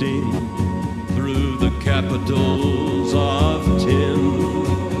drifting through the capitals of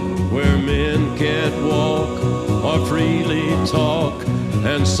tin, where men can't walk or freely talk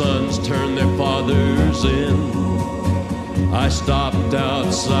and sons turn their fathers in. I stopped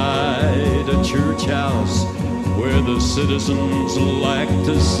outside a church house where the citizens like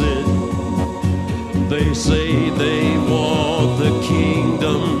to sit. They say they want the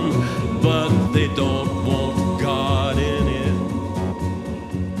kingdom, but they don't want God in it.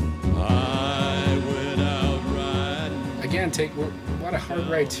 I went out riding. Again, a lot of hard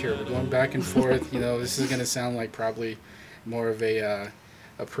rights here. We're going back and forth. You know, this is going to sound like probably more of a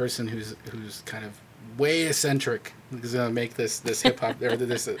person who's kind of way eccentric is going to make this hip hop or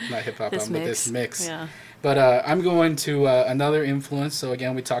this not hip hop album, but this mix. Yeah. But I'm going to another influence. So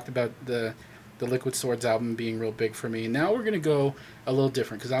again, we talked about the Liquid Swords album being real big for me. Now we're gonna go a little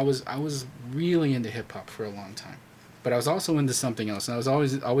different because I was really into hip hop for a long time, but I was also into something else, and I was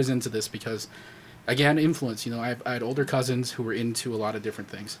always into this because, again, influence. You know, I had older cousins who were into a lot of different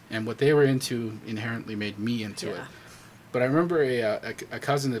things, and what they were into inherently made me into it. But I remember a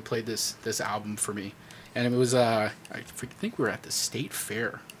cousin that played this album for me, and it was I think we were at the state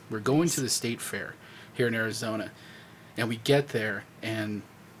fair. We're going to the state fair here in Arizona, and we get there, and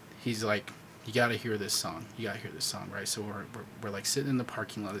he's like, you got to hear this song. You got to hear this song, right? So we're like sitting in the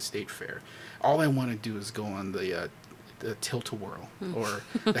parking lot of the state fair. All I want to do is go on the Tilt-A-Whirl or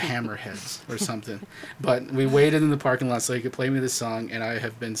the Hammerheads or something. But we waited in the parking lot so he could play me this song, and I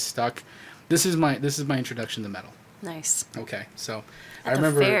have been stuck. This is my introduction to metal. Nice. Okay, so At I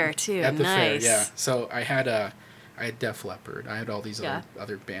remember the fair too. at the fair, Nice. yeah. So I had Def Leppard. I had all these Yeah.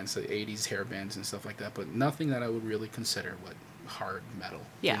 other bands, the '80s hair bands and stuff like that, but nothing that I would really consider hard metal.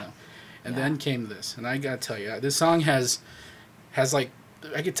 Yeah. You know? And Yeah. then came this, and I gotta tell you, this song has like,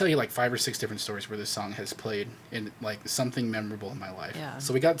 I could tell you like 5 or 6 different stories where this song has played in like something memorable in my life. Yeah.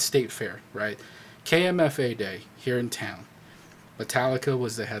 So we got State Fair, right? KMFA Day here in town. Metallica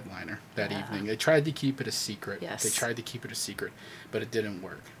was the headliner that evening. They tried to keep it a secret. Yes. They tried to keep it a secret, but it didn't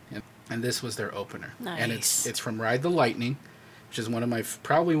work. And this was their opener. And Nice. it's from Ride the Lightning, which is one of my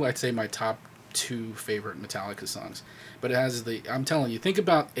probably I'd say my top 2 favorite Metallica songs. But it has I'm telling you, think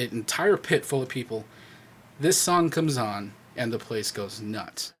about an entire pit full of people. This song comes on and the place goes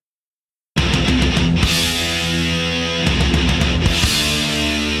nuts.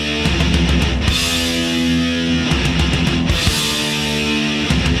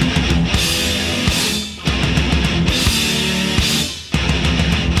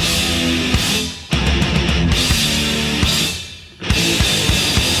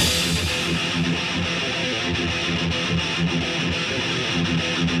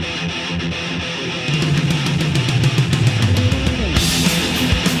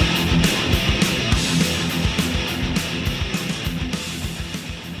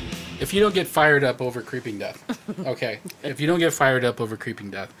 If you don't get fired up over Creeping Death, okay. If you don't get fired up over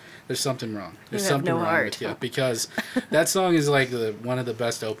Creeping Death, there's something wrong. There's You have something no wrong heart. with you because that song is like one of the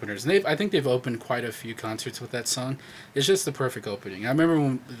best openers. And I think they've opened quite a few concerts with that song. It's just the perfect opening. I remember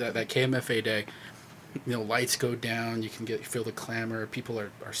when that KMFA day, you know, lights go down, you can feel the clamor, people are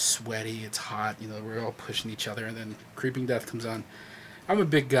sweaty, it's hot, you know, we're all pushing each other, and then Creeping Death comes on. I'm a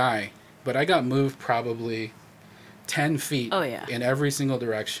big guy, but I got moved probably 10 feet Oh, yeah. in every single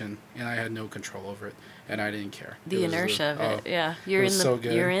direction, and I had no control over it, and I didn't care. The It was inertia of it. oh, Yeah. it You're was in the so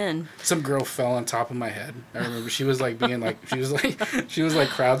good. you're in. Some girl fell on top of my head. I remember she was like being like she was like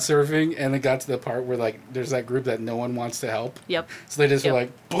crowd surfing, and it got to the part where like there's that group that no one wants to help. Yep. So they just were Yep.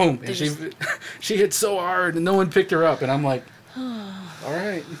 like boom, They and just- she hit so hard, and no one picked her up, and I'm like, all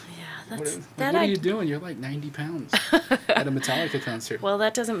right. Yeah, What, that's what are you doing? You're like 90 pounds at a Metallica concert. Well,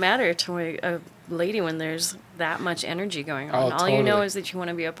 that doesn't matter to a lady when there's that much energy going on. Oh, All you know totally. is that you want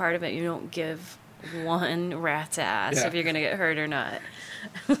to be a part of it. You don't give one rat's ass Yeah. if you're going to get hurt or not.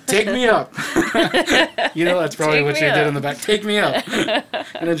 Take me up. You know, that's probably Take what me she did up. in the back. Take me up.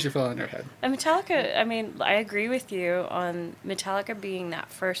 And then she fell on her head. And Metallica, I mean, I agree with you on Metallica being that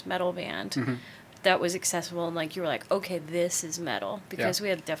first metal band Mm-hmm. that was accessible. And like, you were like, okay, this is metal. Because Yeah. we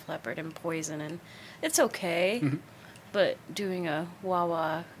had Def Leppard and Poison, and it's okay. Mm-hmm. But doing a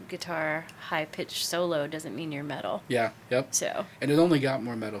wah-wah guitar high-pitched solo doesn't mean you're metal. Yeah, yep. So, And it only got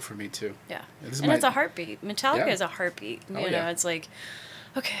more metal for me, too. yeah. This is And my- it's a heartbeat. Metallica Yeah. is a heartbeat. You Oh, know, yeah. it's like,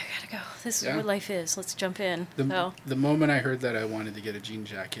 okay, I gotta go. This is Yeah. what life is. Let's jump in. So, The moment I heard that, I wanted to get a jean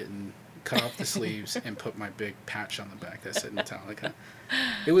jacket and cut off the sleeves and put my big patch on the back that said Metallica.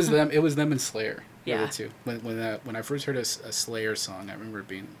 It was them and Slayer. The Yeah. other two. When I first heard a Slayer song, I remember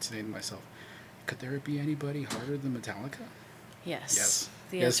saying to myself, could there be anybody harder than Metallica? yes. Yes.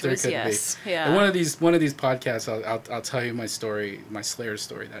 The Yes, answer there is could yes. be. Yeah. And one of these podcasts, I'll tell you my story, my Slayer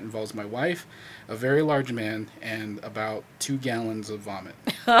story that involves my wife, a very large man, and about 2 gallons of vomit.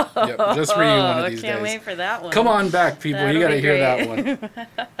 Yep, just for you one of I these can't days. wait for that one. Come on back, people. That'll You got to be hear that great. one.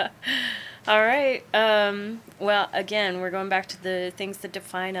 All right. Well, again, we're going back to the things that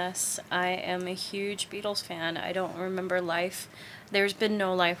define us. I am a huge Beatles fan. I don't remember life. There's been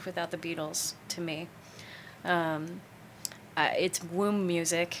no life without the Beatles to me. It's womb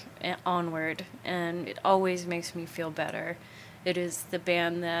music onward, and it always makes me feel better. It is the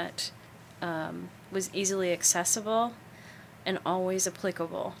band that was easily accessible and always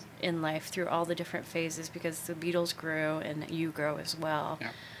applicable in life through all the different phases, because the Beatles grew and you grow as well.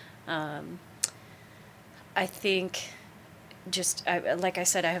 Yeah. I think like I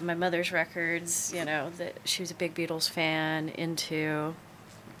said, I have my mother's records, that she was a big Beatles fan into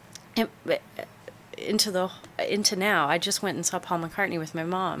now. I just went and saw Paul McCartney with my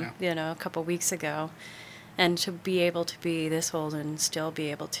mom, a couple weeks ago. And to be able to be this old and still be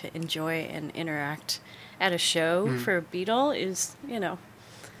able to enjoy and interact at a show for a Beatle is, it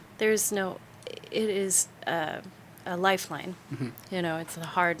is a lifeline. It's a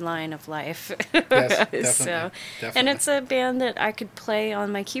hard line of life. Yes, definitely. And it's a band that I could play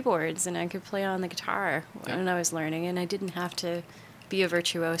on my keyboards and I could play on the guitar when I was learning, and I didn't have to be a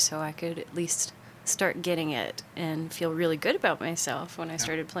virtuoso. I could at least start getting it and feel really good about myself when I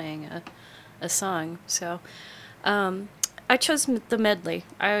started playing a song. So I chose the medley.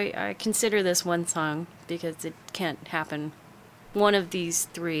 I consider this one song because it can't happen. One of these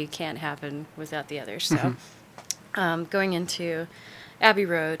 3 can't happen without the other. So going into Abbey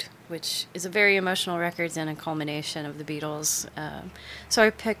Road, which is a very emotional record and a culmination of the Beatles. So I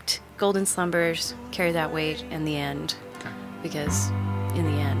picked Golden Slumbers, Carry That Weight, and The End. Because in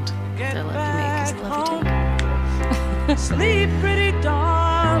the end, the love you make is the love you take. Sleep, pretty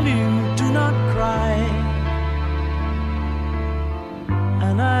darling, do not cry,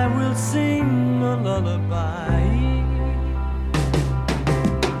 and I will sing a lullaby.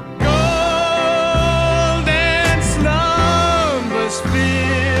 Golden slumbers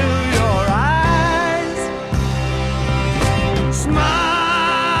fill your eyes,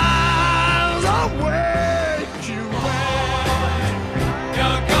 smiles awake you well.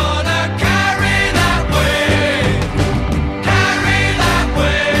 You're gonna carry that weight a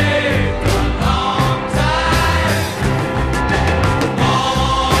long time.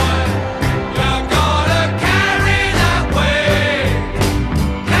 Boy, you're gonna carry that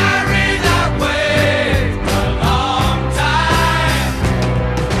weight a long time.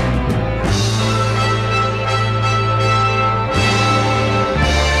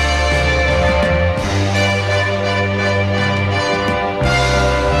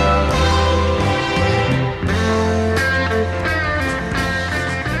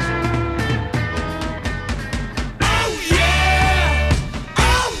 Oh yeah,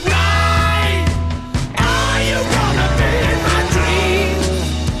 alright. Are you gonna be in my dreams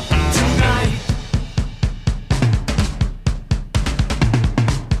tonight?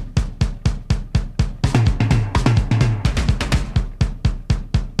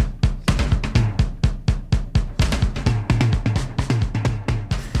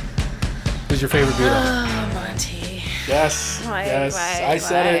 Who's your favorite Beatle? Oh, Monty. Yes. Why, yes. why, I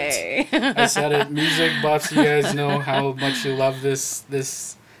said it. why? I said it. Music buffs, you guys know how much you love this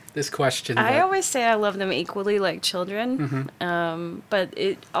question. I but- always say I love them equally like children, but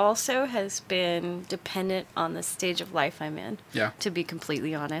it also has been dependent on the stage of life I'm in, Yeah. to be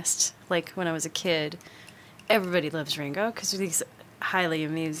completely honest. Like when I was a kid, everybody loves Ringo because he's highly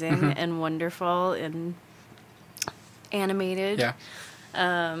amusing and wonderful and animated. Yeah.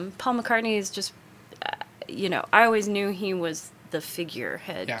 Paul McCartney is just, I always knew he was the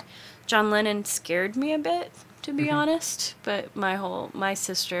figurehead. Yeah. John Lennon scared me a bit, to be honest, but my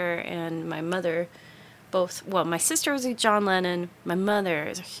sister and my mother my sister was a John Lennon, my mother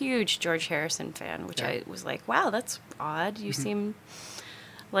is a huge George Harrison fan, which I was like, wow, that's odd. You seem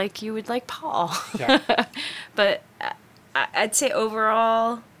like you would like Paul. Yeah. But I'd say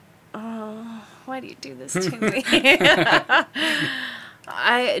overall, why do you do this to me?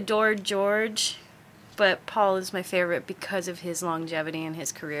 I adored George, but Paul is my favorite because of his longevity in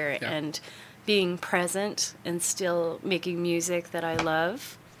his career and being present and still making music that I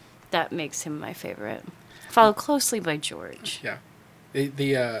love. That makes him my favorite. Followed closely by George. Yeah. It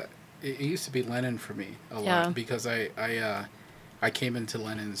used to be Lennon for me a Yeah. lot because I came into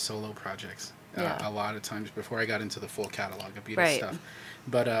Lennon's solo projects a lot of times before I got into the full catalog of Beatles Right. stuff.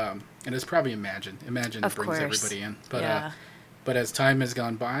 But and it's probably Imagine. Imagine Of brings course. everybody in. But Yeah. But as time has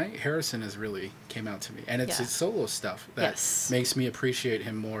gone by, Harrison has really came out to me, and it's Yeah. his solo stuff that Yes. makes me appreciate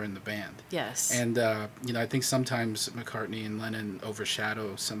him more in the band. Yes. And I think sometimes McCartney and Lennon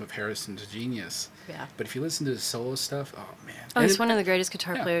overshadow some of Harrison's genius. Yeah. But if you listen to his solo stuff, oh man. Oh, he's And- one of the greatest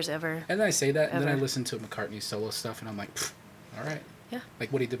guitar yeah. players ever. And then I say that, and then I Ever. listen to McCartney's solo stuff, and I'm like, "Pfft, all right. Yeah.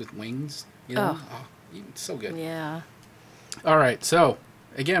 Like what he did with Wings. You know? Oh. So good. Yeah. All right, so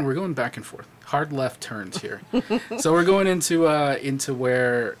again, we're going back and forth, hard left turns here. So we're going into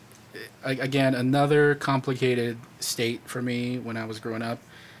where, again, another complicated state for me when I was growing up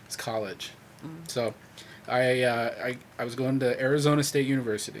is college. So I was going to Arizona State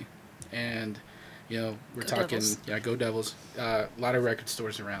University, and we're Go talking, Devils. Go Devils. A lot of record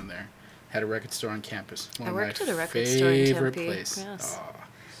stores around there. Had a record store on campus. One I of worked my at a record store in favorite Tempe, place. yes. Oh,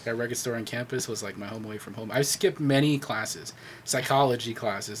 that record store on campus was like my home away from home. I skipped many classes, psychology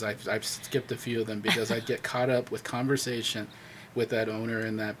classes. I've skipped a few of them because I'd get caught up with conversation with that owner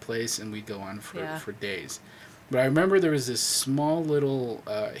in that place, and we'd go on for days. But I remember there was this small little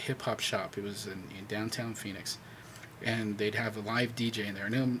hip hop shop. It was in downtown Phoenix, and they'd have a live DJ in there.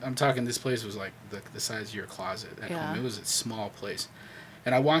 And I'm talking, this place was like the size of your closet at Yeah. home. It was a small place.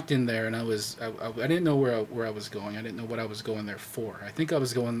 And I walked in there, and I didn't know where I was going. I didn't know what I was going there for. I think I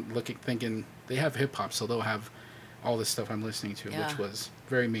was thinking they have hip hop, so they'll have all this stuff I'm listening to, Yeah. which was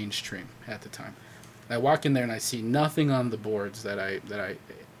very mainstream at the time. And I walk in there, and I see nothing on the boards that I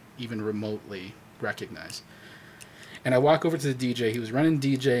even remotely recognize. And I walk over to the DJ. He was running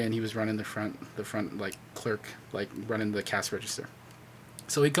DJ, and he was running the front like clerk, like running the cash register.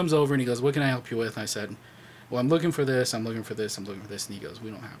 So he comes over and he goes, "What can I help you with?" And I said, "Well, I'm looking for this, I'm looking for this, I'm looking for this." And he goes, "We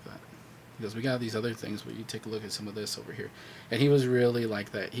don't have that." He goes, "We got these other things, but you take a look at some of this over here." And he was really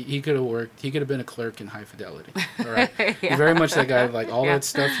like that. He could have been a clerk in High Fidelity. All right. Yeah. Very much that guy, like, all Yeah. that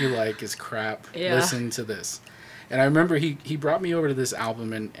stuff you like is crap. Yeah. Listen to this. And I remember he brought me over to this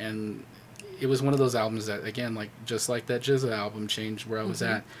album, and it was one of those albums that, again, like just like that Jizza album changed where I was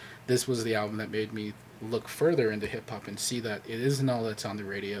at. This was the album that made me look further into hip hop and see that it isn't all that's on the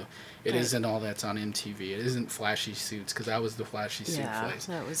radio. It Right. isn't all that's on MTV. It isn't flashy suits, because I was the flashy suit Yeah, place.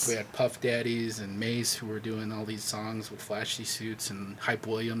 that was- We had Puff Daddies and Mace who were doing all these songs with flashy suits, and Hype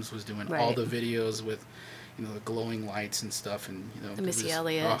Williams was doing all Right. the videos with, the glowing lights and stuff, and The it Missy was-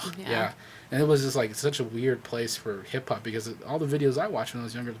 Elliott, oh, yeah. And it was just like such a weird place for hip hop, because all the videos I watched when I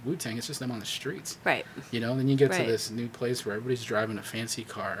was younger, Wu-Tang, it's just them on the streets. Right. Then you get to Right. this new place where everybody's driving a fancy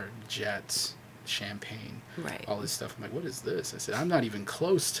car, jets, champagne, Right. all this stuff. I'm like, what is this? I said, I'm not even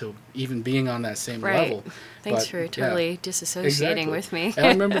close to even being on that same Right. level. Thanks But, for yeah, totally disassociating exactly. with me. And I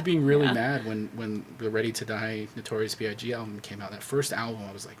remember being really mad when the Ready to Die Notorious B.I.G. album came out. That first album,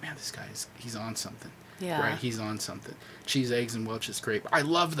 I was like, man, this guy's he's on something. Yeah. Right, he's on something. Cheese, eggs, and Welch's grape. I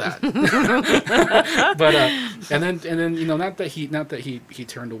love that. But and then not that he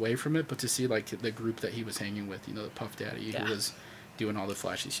turned away from it, but to see like the group that he was hanging with, the Puff Daddy, Yeah. who was doing all the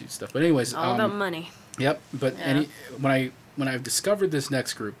flashy shoot stuff. But anyways, All about money. Yep. But Yeah. when I discovered this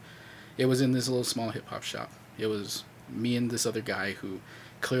next group, it was in this little small hip hop shop. It was me and this other guy who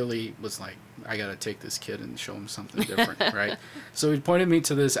clearly was like, I gotta take this kid and show him something different, right? So he pointed me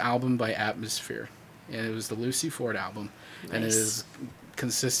to this album by Atmosphere, and it was the Lucy Ford album, and it Nice. has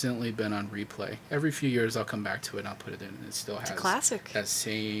consistently been on replay. Every few years I'll come back to it and I'll put it in, and it still has a classic. that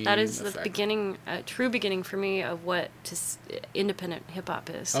same That is the effect. beginning, true beginning for me of what independent hip hop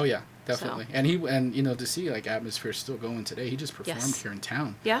is. Oh yeah, definitely. And to see like Atmosphere still going today. He just performed Yes. here in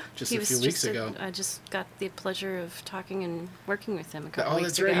town. Yeah, just he a was few weeks just ago. I just got the pleasure of talking and working with him a couple Oh, weeks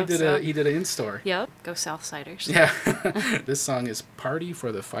that's ago. right. so- He did an in-store. Yep, go Southsiders. Yeah. This song is "Party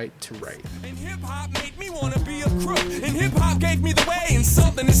for the Fight to Right." And hip hop made me wanna be a crook. And hip hop gave me the way and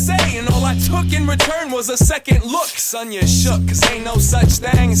something to say. And all I took in return was a second look. Son, you shook, 'cause ain't no such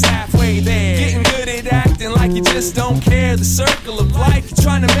thing as halfway there. Getting good at acting like you just don't care. The circle of life, you're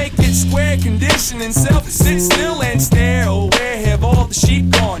trying to make it square. Conditioning self to sit still and stare. Oh, where have all the sheep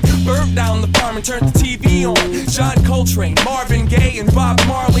gone? Burnt down the farm and turned the TV on. John Coltrane, Marvin Gaye, and Bob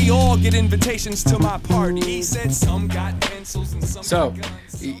Marley all get invitations to my party. He said some got pencils and some So, got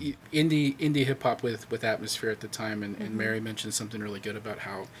guns. indie hip hop with Atmosphere at the time, and Mary mentioned something really good about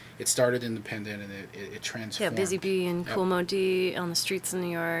how it started independent and it Yeah, transformed. Busy Bee and Yep. Cool Mo D on the streets in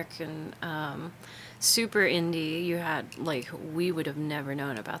New York, and super indie. You had we would have never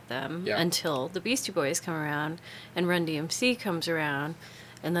known about them Yeah. until the Beastie Boys come around and Run DMC comes around,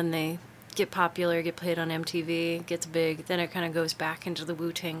 and then they get popular, get played on MTV, gets big. Then it kind of goes back into the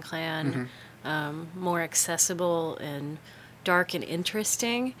Wu-Tang Clan, more accessible and dark and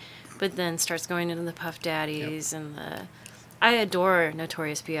interesting, but then starts going into the Puff Daddies and the I adore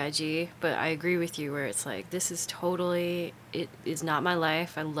Notorious B.I.G., but I agree with you where it's like, this is totally, it is not my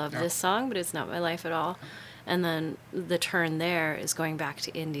life. I love Yeah. this song, but it's not my life at all. And then the turn there is going back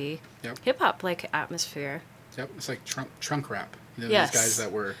to indie. Yep. Hip-hop, like Atmosphere. Yep, it's like trunk rap. You know, Yes. these guys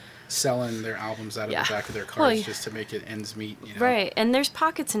that were selling their albums out of Yeah. the back of their cars Well, yeah. just to make it ends meet. You know? Right, and there's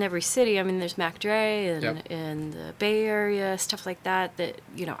pockets in every city. I mean, there's Mac Dre and Yep. in the Bay Area, stuff like that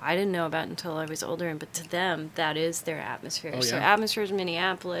I didn't know about until I was older. But to them, that is their atmosphere. Oh, So yeah. Atmosphere's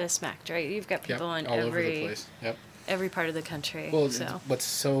Minneapolis, Mac Dre. You've got Yep, people in all over the every place. Yep. every part of the country. Well, so what's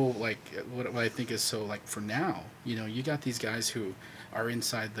so like what I think is so like for now, you know, you got these guys who are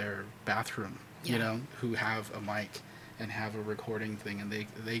inside their bathroom, you Yeah. know, who have a mic and have a recording thing, and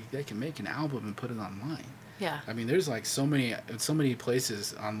they can make an album and put it online. yeah, I mean, there's like so many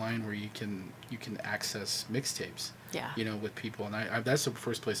places online where you can access mixtapes. yeah. You know, with people, and I that's the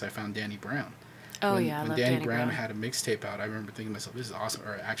first place I found Danny Brown. Oh when, yeah, I when love Danny, Danny Brown Brown. had a mixtape out, I remember thinking to myself, "This is awesome."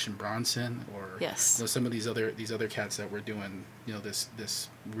 Or Action Bronson, or Yes. you know, some of these other cats that were doing, you know, this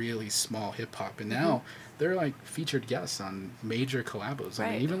really small hip hop, and Mm-hmm. now they're like featured guests on major collabos. I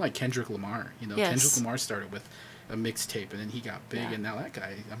mean, Right. even like Kendrick Lamar. You know, Yes. Kendrick Lamar started with a mixtape, and then he got big, Yeah. and now that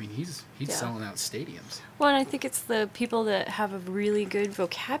guy, I mean, he's Yeah. selling out stadiums. Well, and I think it's the people that have a really good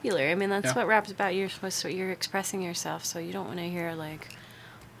vocabulary. I mean, that's Yeah. what rap's about. You're expressing yourself, so you don't want to hear like,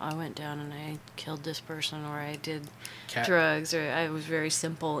 I went down and I killed this person, or I did Cat- drugs, or I was very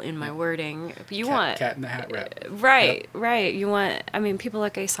simple in my wording. You want Cat in the Hat rap. right, right. You want. I mean, people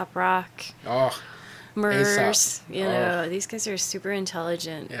like Aesop Rock, Oh, Murs. Aesop. You know, these guys are super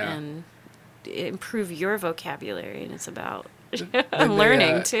intelligent Yeah. and improve your vocabulary, and it's about They-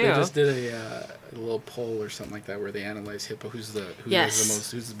 learning too. They just did a little poll or something like that where they analyzed hip hop. Who's the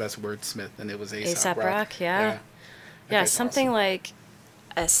Yes. who's the best wordsmith, and it was Aesop A$AP Rock. Rock, yeah. That Yeah, guy's something awesome. like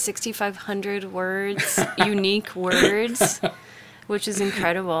 6,500 words, unique words, which is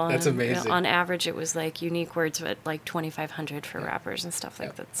incredible. That's And, amazing. on average, it was like unique words, but like 2,500 for rappers and stuff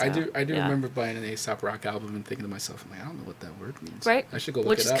like that. I so, do yeah. remember buying an Aesop Rock album and thinking to myself, I'm like, I don't know what that word means. Right? I should go look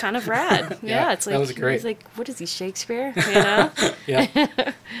Which it is up. kind of rad. yeah, it's like, that was great. It's like, what is he, Shakespeare? You know? Yeah.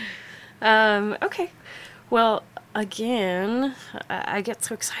 Okay. Well, again, I get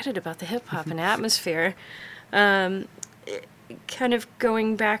so excited about the hip hop and atmosphere. Kind of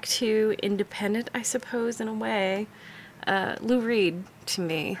going back to independent, I suppose, in a way. Lou Reed, to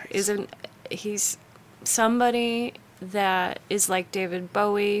me, he's somebody that is like David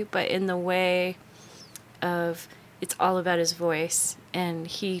Bowie, but in the way of it's all about his voice. And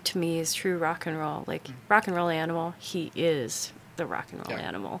he, to me, is true rock and roll. Like, rock and roll animal, he is the rock and roll Yeah.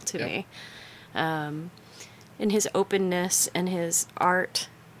 animal to Yeah. me. In his openness and his art,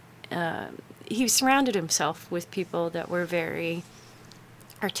 he surrounded himself with people that were very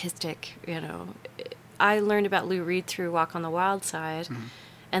artistic, you know. I learned about Lou Reed through Walk on the Wild Side, Mm-hmm.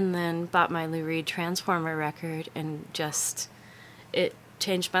 and then bought my Lou Reed Transformer record, and just, it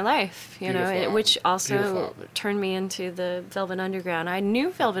changed my life, you know, Beautiful which album. also Beautiful album. turned me into the Velvet Underground. I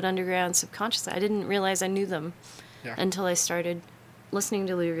knew Velvet Underground subconsciously. I didn't realize I knew them Yeah. until I started listening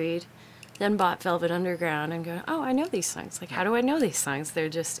to Lou Reed, then bought Velvet Underground and go, oh, I know these songs. Like, how do I know these songs? They're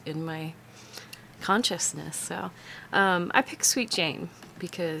just in my consciousness. So I picked Sweet Jane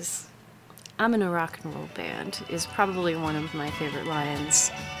because I'm in a rock and roll band is probably one of my favorite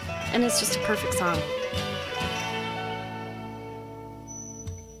lines. And it's just a perfect song.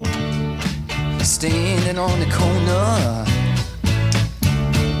 Standing on the corner,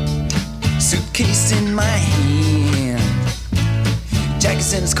 suitcase in my hand.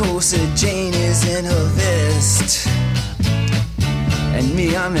 Jack's in his corset, Jane is in her vest, and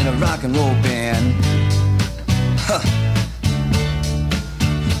me, I'm in a rock and roll band. Huh.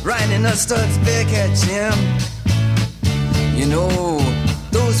 Riding a Studs Bearcat Jim. You know,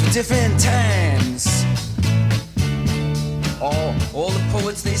 those were different times. All the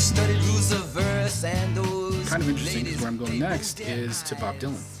poets, they studied rules of verse, and those Kind of interesting because ladies, where I'm going they next moved their is to Bob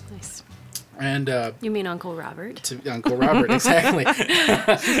Dylan. Nice. And You mean Uncle Robert? to Uncle Robert, exactly.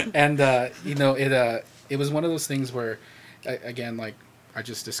 And you know, it was one of those things where, again, like I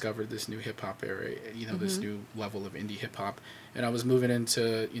just discovered this new hip hop era, you know, this new level of indie hip hop, and I was moving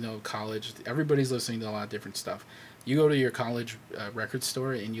into, you know, college. Everybody's listening to a lot of different stuff. You go to your college record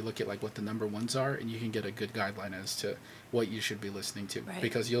store and you look at like what the number ones are, and you can get a good guideline as to what you should be listening to, Right.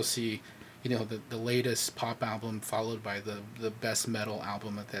 because you'll see, you know, the latest pop album followed by the best metal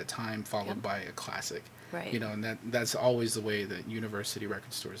album at that time, followed Yep. by a classic. Right. You know, and that's always the way that university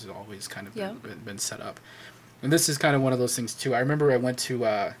record stores have always kind of Yep. been set up. And this is kind of one of those things too. I remember I went to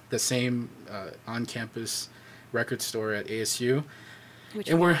the same on-campus record store at ASU, Which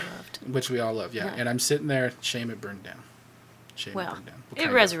and we we're all loved. which we all love, yeah. Yeah. And I'm sitting there, shame it burned down. Shane Well, burned down. it Kind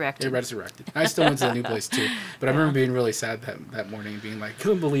of. resurrected. It resurrected. I still went to the new place too, but I remember being really sad that morning and being like,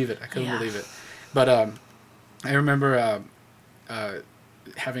 couldn't believe it. I couldn't believe it. But I remember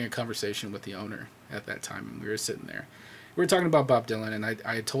having a conversation with the owner at that time, and we were sitting there. We were talking about Bob Dylan, and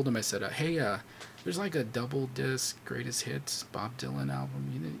I had told him, I said, hey, there's like a double disc greatest hits Bob Dylan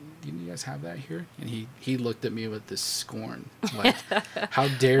album. You guys have that here? And he looked at me with this scorn, like, how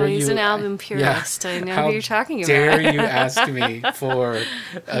dare Well, you? he's an album purist. I know who you're talking about. Dare you ask me for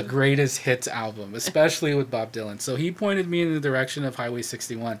a greatest hits album, especially with Bob Dylan? So he pointed me in the direction of Highway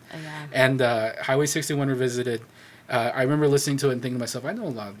 61, and Highway 61 Revisited. I remember listening to it and thinking to myself, I know a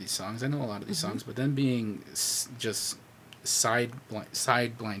lot of these songs. songs, but then being just side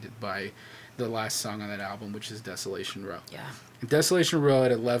blinded by the last song on that album, which is Desolation Row. Yeah. Desolation Row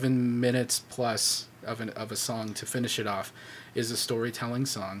at 11 minutes plus of a song to finish it off is a storytelling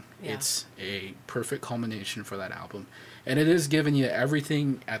song. Yeah. It's a perfect culmination for that album. And it is giving you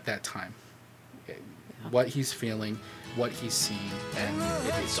everything at that time. What he's feeling, what he's seeing, and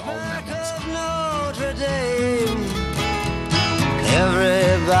it's all in that one song. Notre Dame.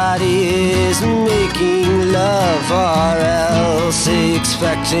 Everybody is making love or else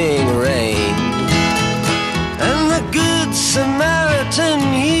expecting rain. And the good Samaritan,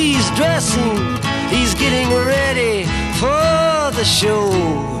 he's dressing, he's getting ready for the show.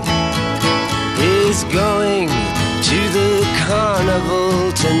 He's going to the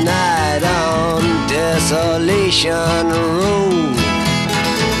carnival tonight on Desolation Road.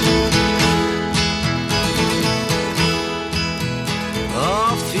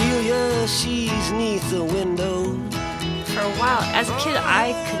 Ophelia, she's neath the window. For a while, as a kid,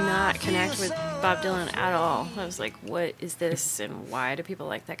 I could not connect with Bob Dylan at all. I was like, what is this, and why do people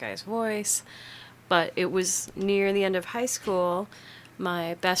like that guy's voice? But it was near the end of high school,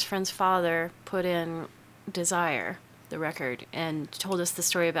 my best friend's father put in Desire, the record, and told us the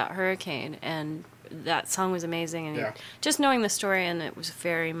story about Hurricane, and that song was amazing, and just knowing the story, and it was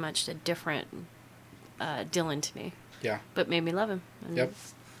very much a different Dylan to me. Yeah. But made me love him. And Yep.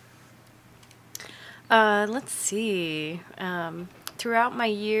 Let's see. Throughout my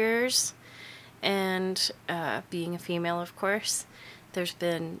years, and being a female, of course, there's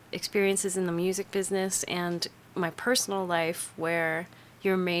been experiences in the music business and my personal life where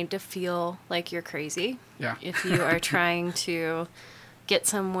you're made to feel like you're crazy. Yeah. If you are trying to get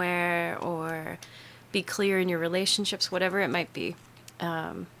somewhere or be clear in your relationships, whatever it might be.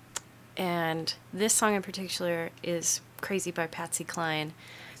 And this song in particular is Crazy by Patsy Cline.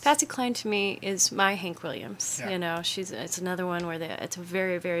 Patsy Cline to me is my Hank Williams. Yeah. You know, it's another one where it's a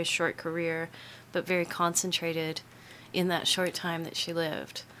very, very short career, but very concentrated in that short time that she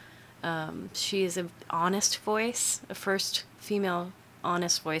lived. She is an honest voice, a first female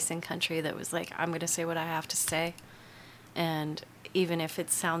honest voice in country that was like, I'm going to say what I have to say. And even if it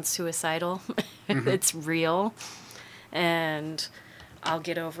sounds suicidal, it's real. And I'll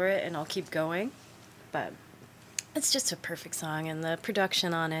get over it and I'll keep going. But it's just a perfect song, and the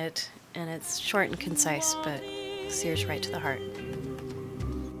production on it, and it's short and concise, but sears right to the heart.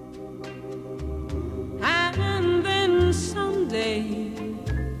 And then someday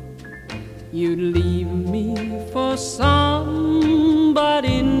you'd leave me for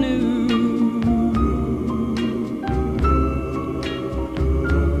somebody new.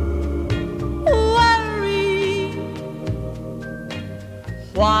 Worry,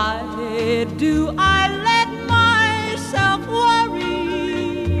 why do I let myself worry?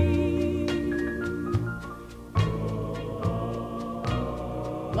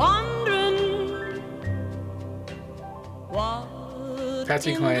 Wondering what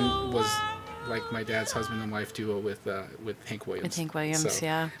Patsy Cline was like my dad's husband and wife duo with Hank Williams. With Hank Williams, So,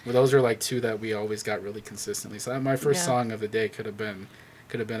 yeah. well, those are like two that we always got really consistently. So my first Yeah. song of the day could have been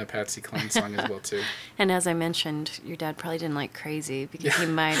a Patsy Cline song as well too. And as I mentioned, your dad probably didn't like Crazy because he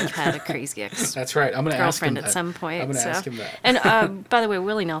might have had a crazy That's right. I'm gonna ask him girlfriend at that. some point. I'm gonna so. ask him that. And by the way,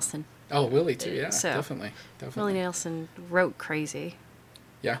 Willie Nelson. Oh, Willie too. Yeah, So, definitely. Willie Nelson wrote Crazy.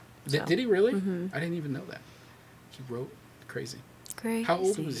 Yeah. So. Did he really? Mhm. I didn't even know that. He wrote Crazy. Crazy. How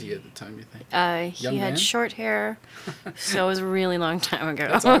old was he at the time, you think? He Young had man? short hair, so it was a really long time ago.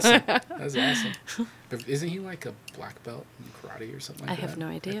 That's awesome. That's awesome. But isn't he like a black belt in karate or something like I that? have no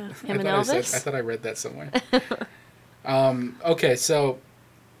idea. I Him and thought I Elvis? thought I read that somewhere. Okay, so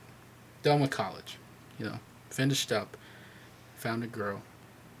done with college. You know, finished up, found a girl,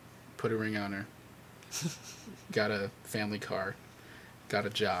 put a ring on her, got a family car, got a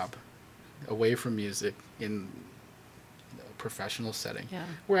job, away from music in a professional setting, Yeah.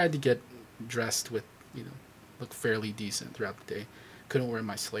 where I had to get dressed with, look fairly decent throughout the day. Couldn't wear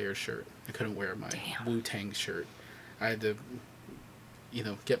my Slayer shirt. I couldn't wear my Wu-Tang shirt. I had to,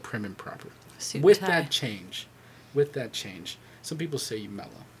 get prim and proper. Suit and With tie. that change, some people say you mellow,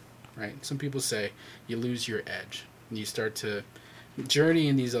 right? Some people say you lose your edge and you start to journey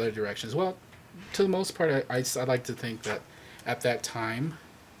in these other directions. Well, to the most part, I like to think that at that time,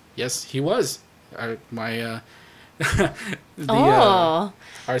 yes, he was my Oh.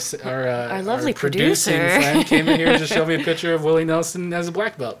 our lovely producing producer. friend came in here to show me a picture of Willie Nelson as a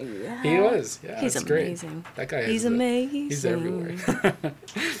black belt. He was. Yeah, He's that's great. amazing. That guy He's is amazing. He's everywhere.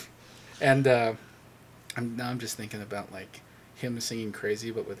 And I'm just thinking about like him singing Crazy,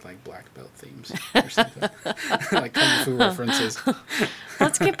 but with like black belt themes or something, like kung fu references.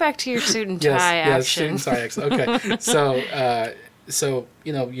 Let's get back to your suit and Yes, tie yes, action. suit and tie action. Okay, so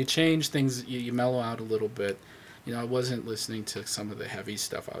you change things, you mellow out a little bit. I wasn't listening to some of the heavy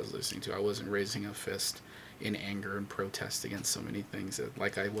stuff I was listening to. I wasn't raising a fist in anger and protest against so many things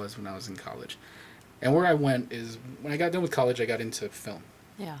like I was when I was in college. And where I went is, when I got done with college, I got into film.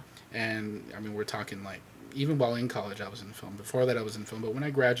 Yeah. And, I mean, we're talking like, even while in college, I was in film. Before that, I was in film. But when I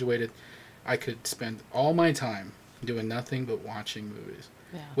graduated, I could spend all my time doing nothing but watching movies,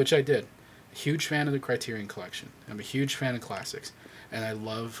 which I did. Huge fan of the Criterion Collection. I'm a huge fan of classics. And I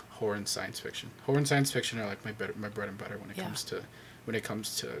love horror and science fiction. Horror and science fiction are like my bread and butter when it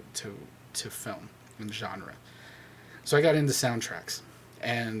comes to film and genre. So I got into soundtracks,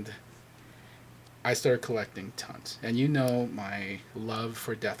 and I started collecting tons. And my love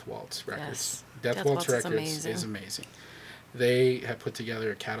for Death Waltz records. Yes. Death Waltz Records is amazing. They have put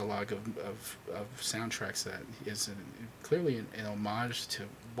together a catalog of soundtracks that is clearly an homage to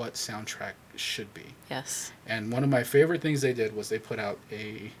what soundtrack should be. Yes. And one of my favorite things they did was they put out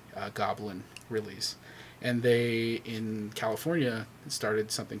a Goblin release. And they, in California, started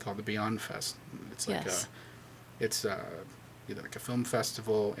something called the Beyond Fest. It's like either like a film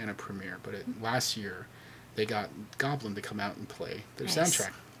festival and a premiere. But last year, they got Goblin to come out and play their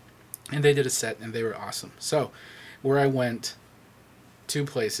soundtrack. And they did a set, and they were awesome. So, where I went, 2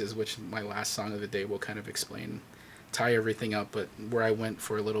 places, which my last song of the day will kind of tie everything up, but where I went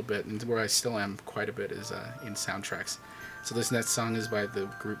for a little bit, and where I still am quite a bit, is in soundtracks. So this next song is by the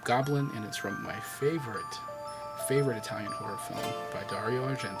group Goblin, and it's from my favorite Italian horror film by Dario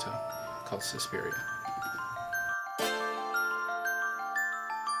Argento, called Suspiria.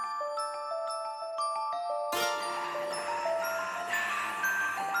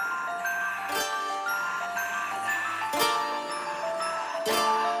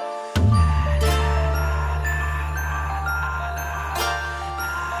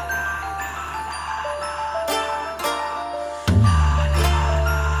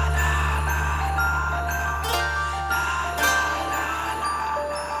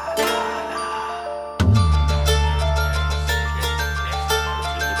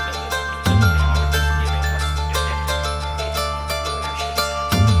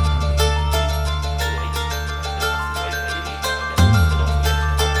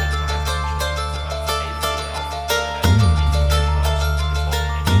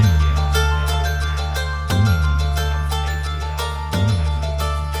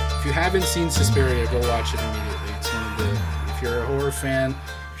 Haven't seen Suspiria, go watch it immediately. It's one of if you're a horror fan,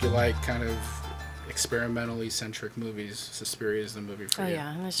 if you like kind of experimentally centric movies, Suspiria is the movie for you. Oh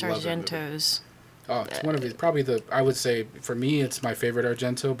yeah, and the Love that movie. Argentos. Oh, it's one of his, probably I would say, for me, it's my favorite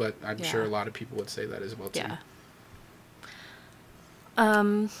Argento, but I'm sure a lot of people would say that as well too. Yeah.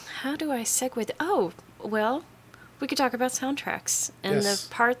 How do I segue? Oh, well, we could talk about soundtracks and Yes. the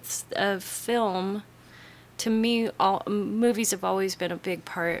parts of film. To me, movies have always been a big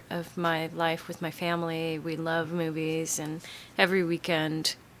part of my life with my family. We love movies, and every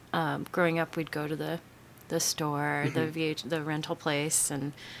weekend, growing up, we'd go to the store, the rental place,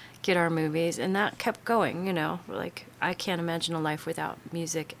 and get our movies, and that kept going. Like I can't imagine a life without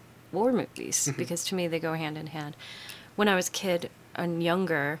music or movies because to me they go hand in hand. When I was a kid and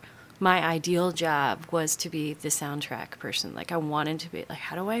younger, my ideal job was to be the soundtrack person. Like I wanted to be like,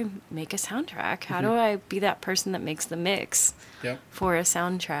 how do I make a soundtrack? How do I be that person that makes the mix for a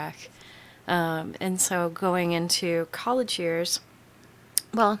soundtrack? And so going into college years,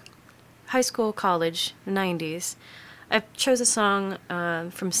 well, high school, college, 90s, I chose a song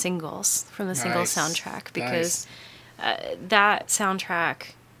from Singles, from the Singles soundtrack, because that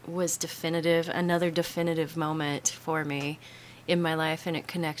soundtrack was another definitive moment for me in my life, and it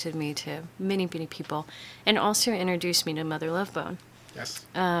connected me to many, many people, and also introduced me to Mother Love Bone. Yes.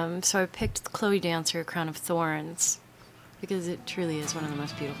 So I picked Chloe Dancer, Crown of Thorns, because it truly is one of the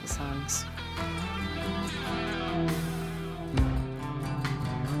most beautiful songs.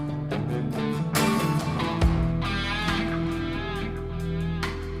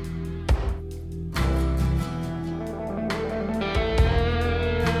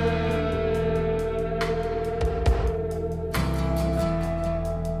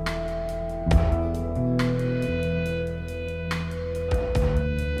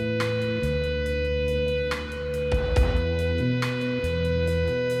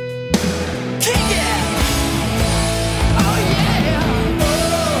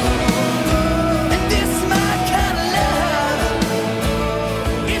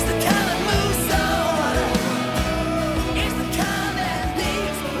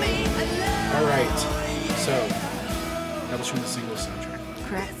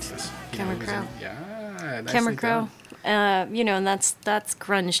 Cameron Crowe. And that's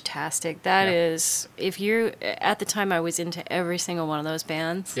grunge-tastic. That is, if you're, at the time I was into every single one of those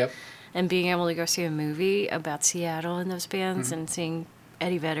bands. Yep. And being able to go see a movie about Seattle and those bands Mm-hmm. and seeing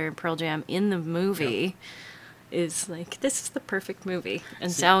Eddie Vedder and Pearl Jam in the movie is like, this is the perfect movie.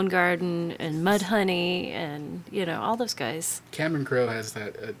 And Soundgarden and Mudhoney and, all those guys. Cameron Crowe has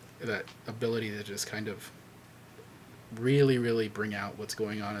that ability to just kind of really, really bring out what's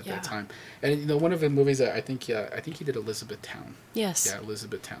going on at that time. And one of the movies that I think he did Elizabethtown. Yes. Yeah,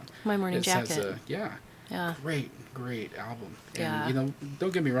 Elizabethtown. My Morning Jacket. Has Yeah. Great album. Yeah. And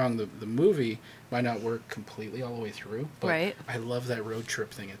don't get me wrong, the movie might not work completely all the way through, but Right. I love that road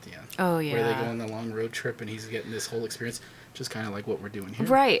trip thing at the end. Oh, yeah. Where they go on the long road trip and he's getting this whole experience, just kind of like what we're doing here.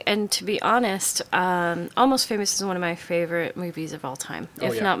 Right, and to be honest, Almost Famous is one of my favorite movies of all time,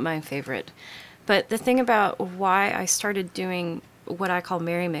 if not my favorite. But the thing about why I started doing what I call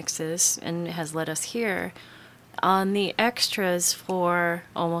Merry Mixes, and it has led us here, on the extras for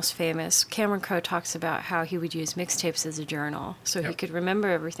Almost Famous, Cameron Crowe talks about how he would use mixtapes as a journal so he could remember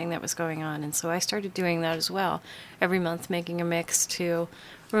everything that was going on. And so I started doing that as well, every month making a mix to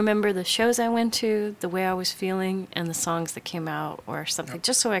remember the shows I went to, the way I was feeling, and the songs that came out or something,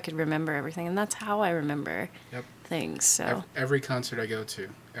 just so I could remember everything. And that's how I remember things. So Every concert I go to,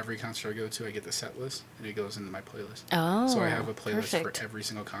 I get the set list, and it goes into my playlist. Oh, so I have a playlist perfect. for every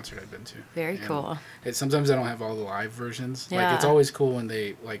single concert I've been to. Very And cool. Sometimes I don't have all the live versions. Yeah. Like, it's always cool when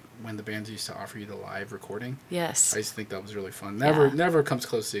when the bands used to offer you the live recording. Yes. I used to think that was really fun. Never comes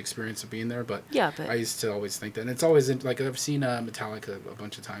close to the experience of being there, but I used to always think that. And it's always, like, I've seen Metallica a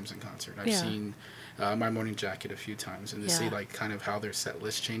bunch of times in concert. I've seen My Morning Jacket a few times, and to see, like, kind of how their set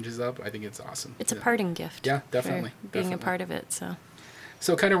list changes up, I think it's awesome. It's a parting gift. Yeah, definitely. For being a part of it, so.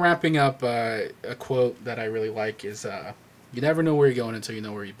 So kind of wrapping up, a quote that I really like is, you never know where you're going until you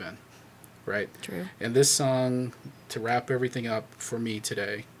know where you've been, right? True. And this song, to wrap everything up for me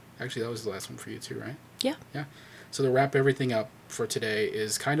today, actually that was the last one for you too, right? Yeah. Yeah. So to wrap everything up for today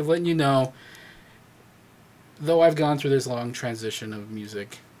is kind of letting you know, though I've gone through this long transition of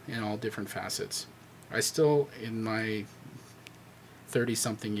music in all different facets, I still, in my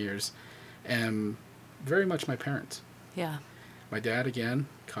 30-something years, am very much my parents. Yeah. My dad, again,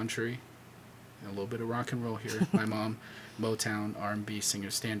 country, and a little bit of rock and roll here. My mom, Motown, R&B, singer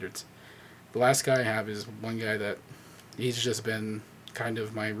standards. The last guy I have is one guy that he's just been kind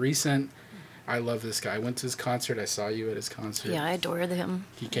of my recent, I love this guy. I went to his concert. I saw you at his concert. Yeah, I adore him.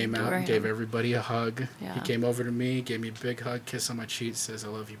 He came out and gave everybody a hug. Yeah. He came over to me, gave me a big hug, kiss on my cheek, says, I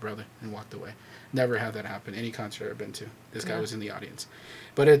love you, brother, and walked away. Never had that happen any concert I've ever been to. This guy was in the audience.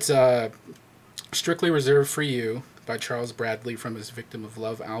 But it's Strictly Reserved for You by Charles Bradley from his Victim of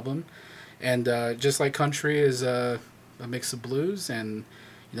Love album. And just like country is a mix of blues, and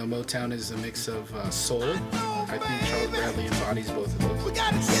Motown is a mix of soul, I think Charles Bradley embodies both of those. We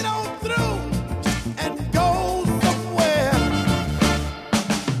gotta get on through and go somewhere.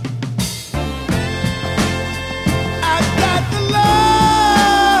 I got the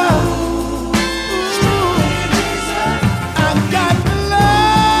love. I got the love.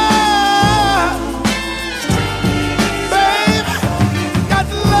 Baby, got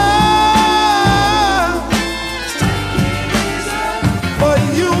the love for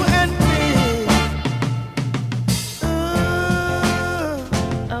you and me. Oh,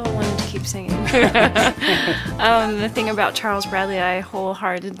 I wanted to keep singing. The thing about Charles Bradley, I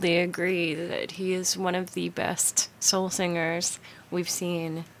wholeheartedly agree that he is one of the best soul singers we've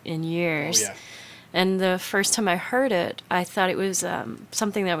seen in years. Oh, yeah. And the first time I heard it, I thought it was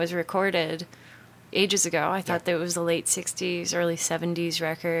something that was recorded ages ago. I thought that it was the late 60s, early 70s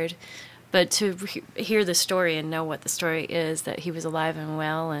record. But to hear the story and know what the story is, that he was alive and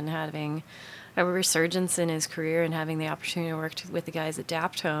well and having a resurgence in his career and having the opportunity to work with the guys at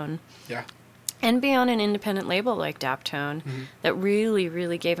Daptone. Yeah. And be on an independent label like Daptone that really,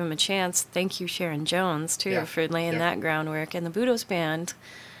 really gave him a chance. Thank you, Sharon Jones, too, for laying that groundwork. And the Budos Band,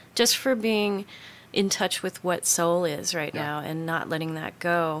 just for being in touch with what soul is right now and not letting that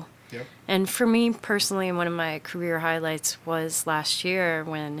go. Yep. And for me personally, one of my career highlights was last year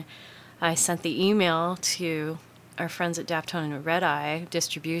when I sent the email to our friends at Daptone and Red Eye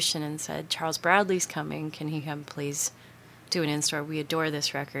Distribution and said, Charles Bradley's coming. Can he come please do an in-store? We adore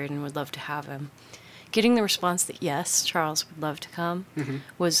this record and would love to have him. Getting the response that yes, Charles would love to come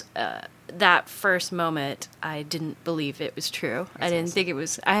was that first moment. I didn't believe it was true. I didn't think it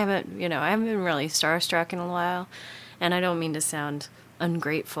was. I haven't been really starstruck in a while, and I don't mean to sound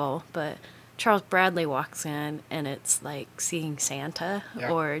ungrateful, but Charles Bradley walks in and it's like seeing Santa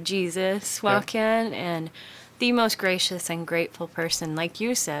or Jesus walk in, and the most gracious and grateful person, like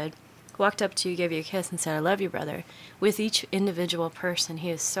you said, walked up to you, gave you a kiss, and said, "I love you, brother." With each individual person, he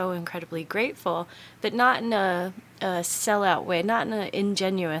is so incredibly grateful, but not in a sellout way, not in an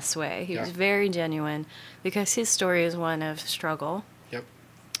ingenuous way. He was very genuine because his story is one of struggle. Yep.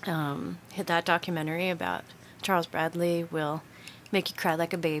 That documentary about Charles Bradley will make you cry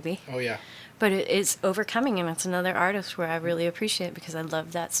like a baby. Oh, yeah. But it's overcoming him. It's another artist where I really appreciate because I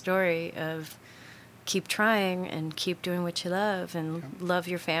love that story of keep trying and keep doing what you love and love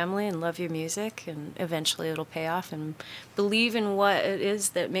your family and love your music, and eventually it'll pay off, and believe in what it is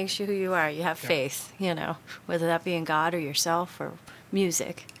that makes you who you are. You have faith, whether that be in God or yourself or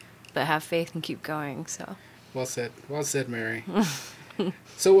music, but have faith and keep going. So Well said, Mary.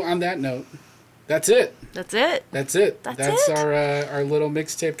 So on that note, that's it. That's it. That's it. That's it. our little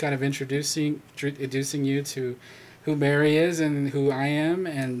mixtape, kind of introducing you to who Mary is and who I am,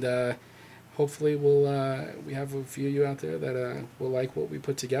 and hopefully we have a few of you out there that will like what we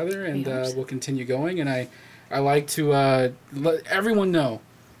put together, and we'll continue going. And I like to let everyone know,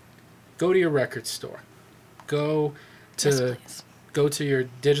 go to your record store, go to your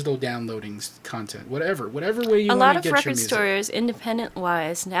digital downloading content, whatever way you want to get your music. A lot of record stores,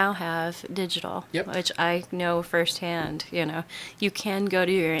 independent-wise, now have digital, which I know firsthand. You can go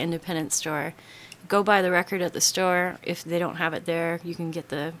to your independent store, go buy the record at the store. If they don't have it there, you can get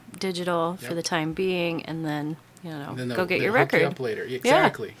the digital for the time being, and then go get your record. Hook you up later.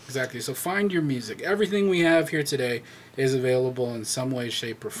 Exactly. So find your music. Everything we have here today is available in some way,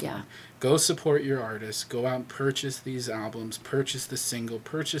 shape, or form. Yeah. Go support your artists. Go out and purchase these albums. Purchase the single.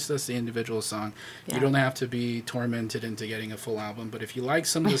 Purchase the individual song. Yeah. You don't have to be tormented into getting a full album. But if you like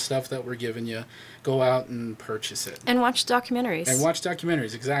some of the stuff that we're giving you, go out and purchase it. And watch documentaries.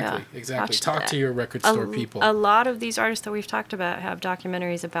 Exactly. Talk to your record store people. A lot of these artists that we've talked about have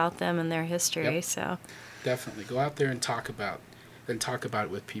documentaries about them and their history. Yep. So definitely go out there and talk about it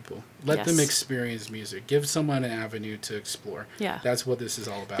with people. Let them experience music. Give someone an avenue to explore. Yeah. That's what this is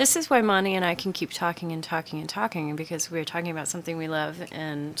all about. This is why Monty and I can keep talking, because we're talking about something we love,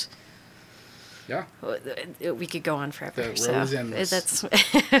 and we could go on forever. The road is endless.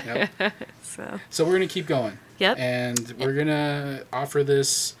 So we're going to keep going. Yep. And we're going to offer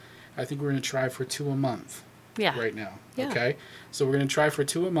this, I think we're going to try for 2 a month right now. Yeah. Okay? So we're going to try for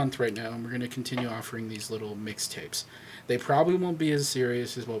 2 a month right now, and we're going to continue offering these little mixtapes. They probably won't be as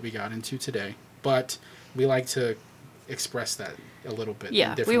serious as what we got into today, but we like to express that a little bit. Yeah,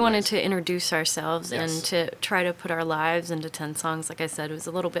 in different we wanted ways. to introduce ourselves and to try to put our lives into 10 songs. Like I said, it was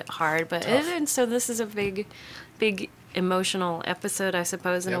a little bit hard, but and so this is a big emotional episode, I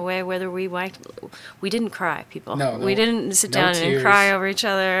suppose, in a way. Whether we didn't cry, people. No, we didn't sit down and cry over each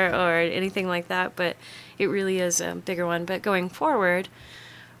other or anything like that. But it really is a bigger one. But going forward,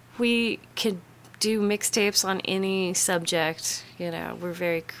 we could do mixtapes on any subject. We're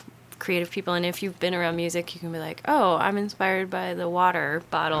very creative people, and if you've been around music, you can be like, oh, I'm inspired by the water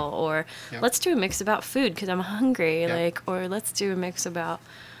bottle, or let's do a mix about food because I'm hungry, or let's do a mix about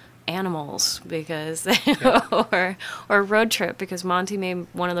animals because or road trip because Monty made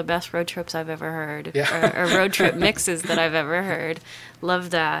one of the best road trips I've ever heard, or road trip mixes that I've ever heard. Love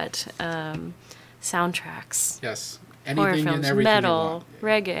that. Soundtracks. Yes. Horror Anything films, and everything metal,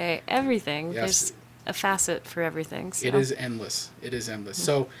 reggae, everything. Yes. There's a facet for everything. So. It is endless.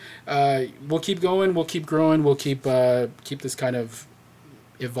 So we'll keep going. We'll keep growing. We'll keep this kind of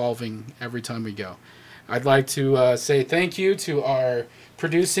evolving every time we go. I'd like to say thank you to our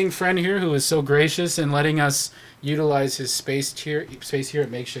producing friend here who is so gracious in letting us utilize his space here at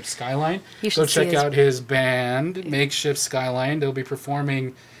Makeshift Skyline. Go check out his band, Makeshift Skyline. They'll be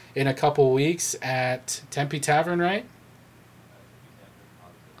performing in a couple weeks at Tempe Tavern, right?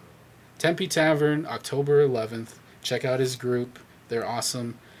 Tempe Tavern, October 11th. Check out his group; they're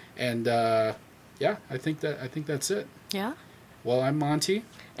awesome. And I think that's it. Yeah. Well, I'm Monty,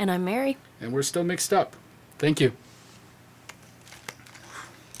 and I'm Mary, and we're still mixed up. Thank you.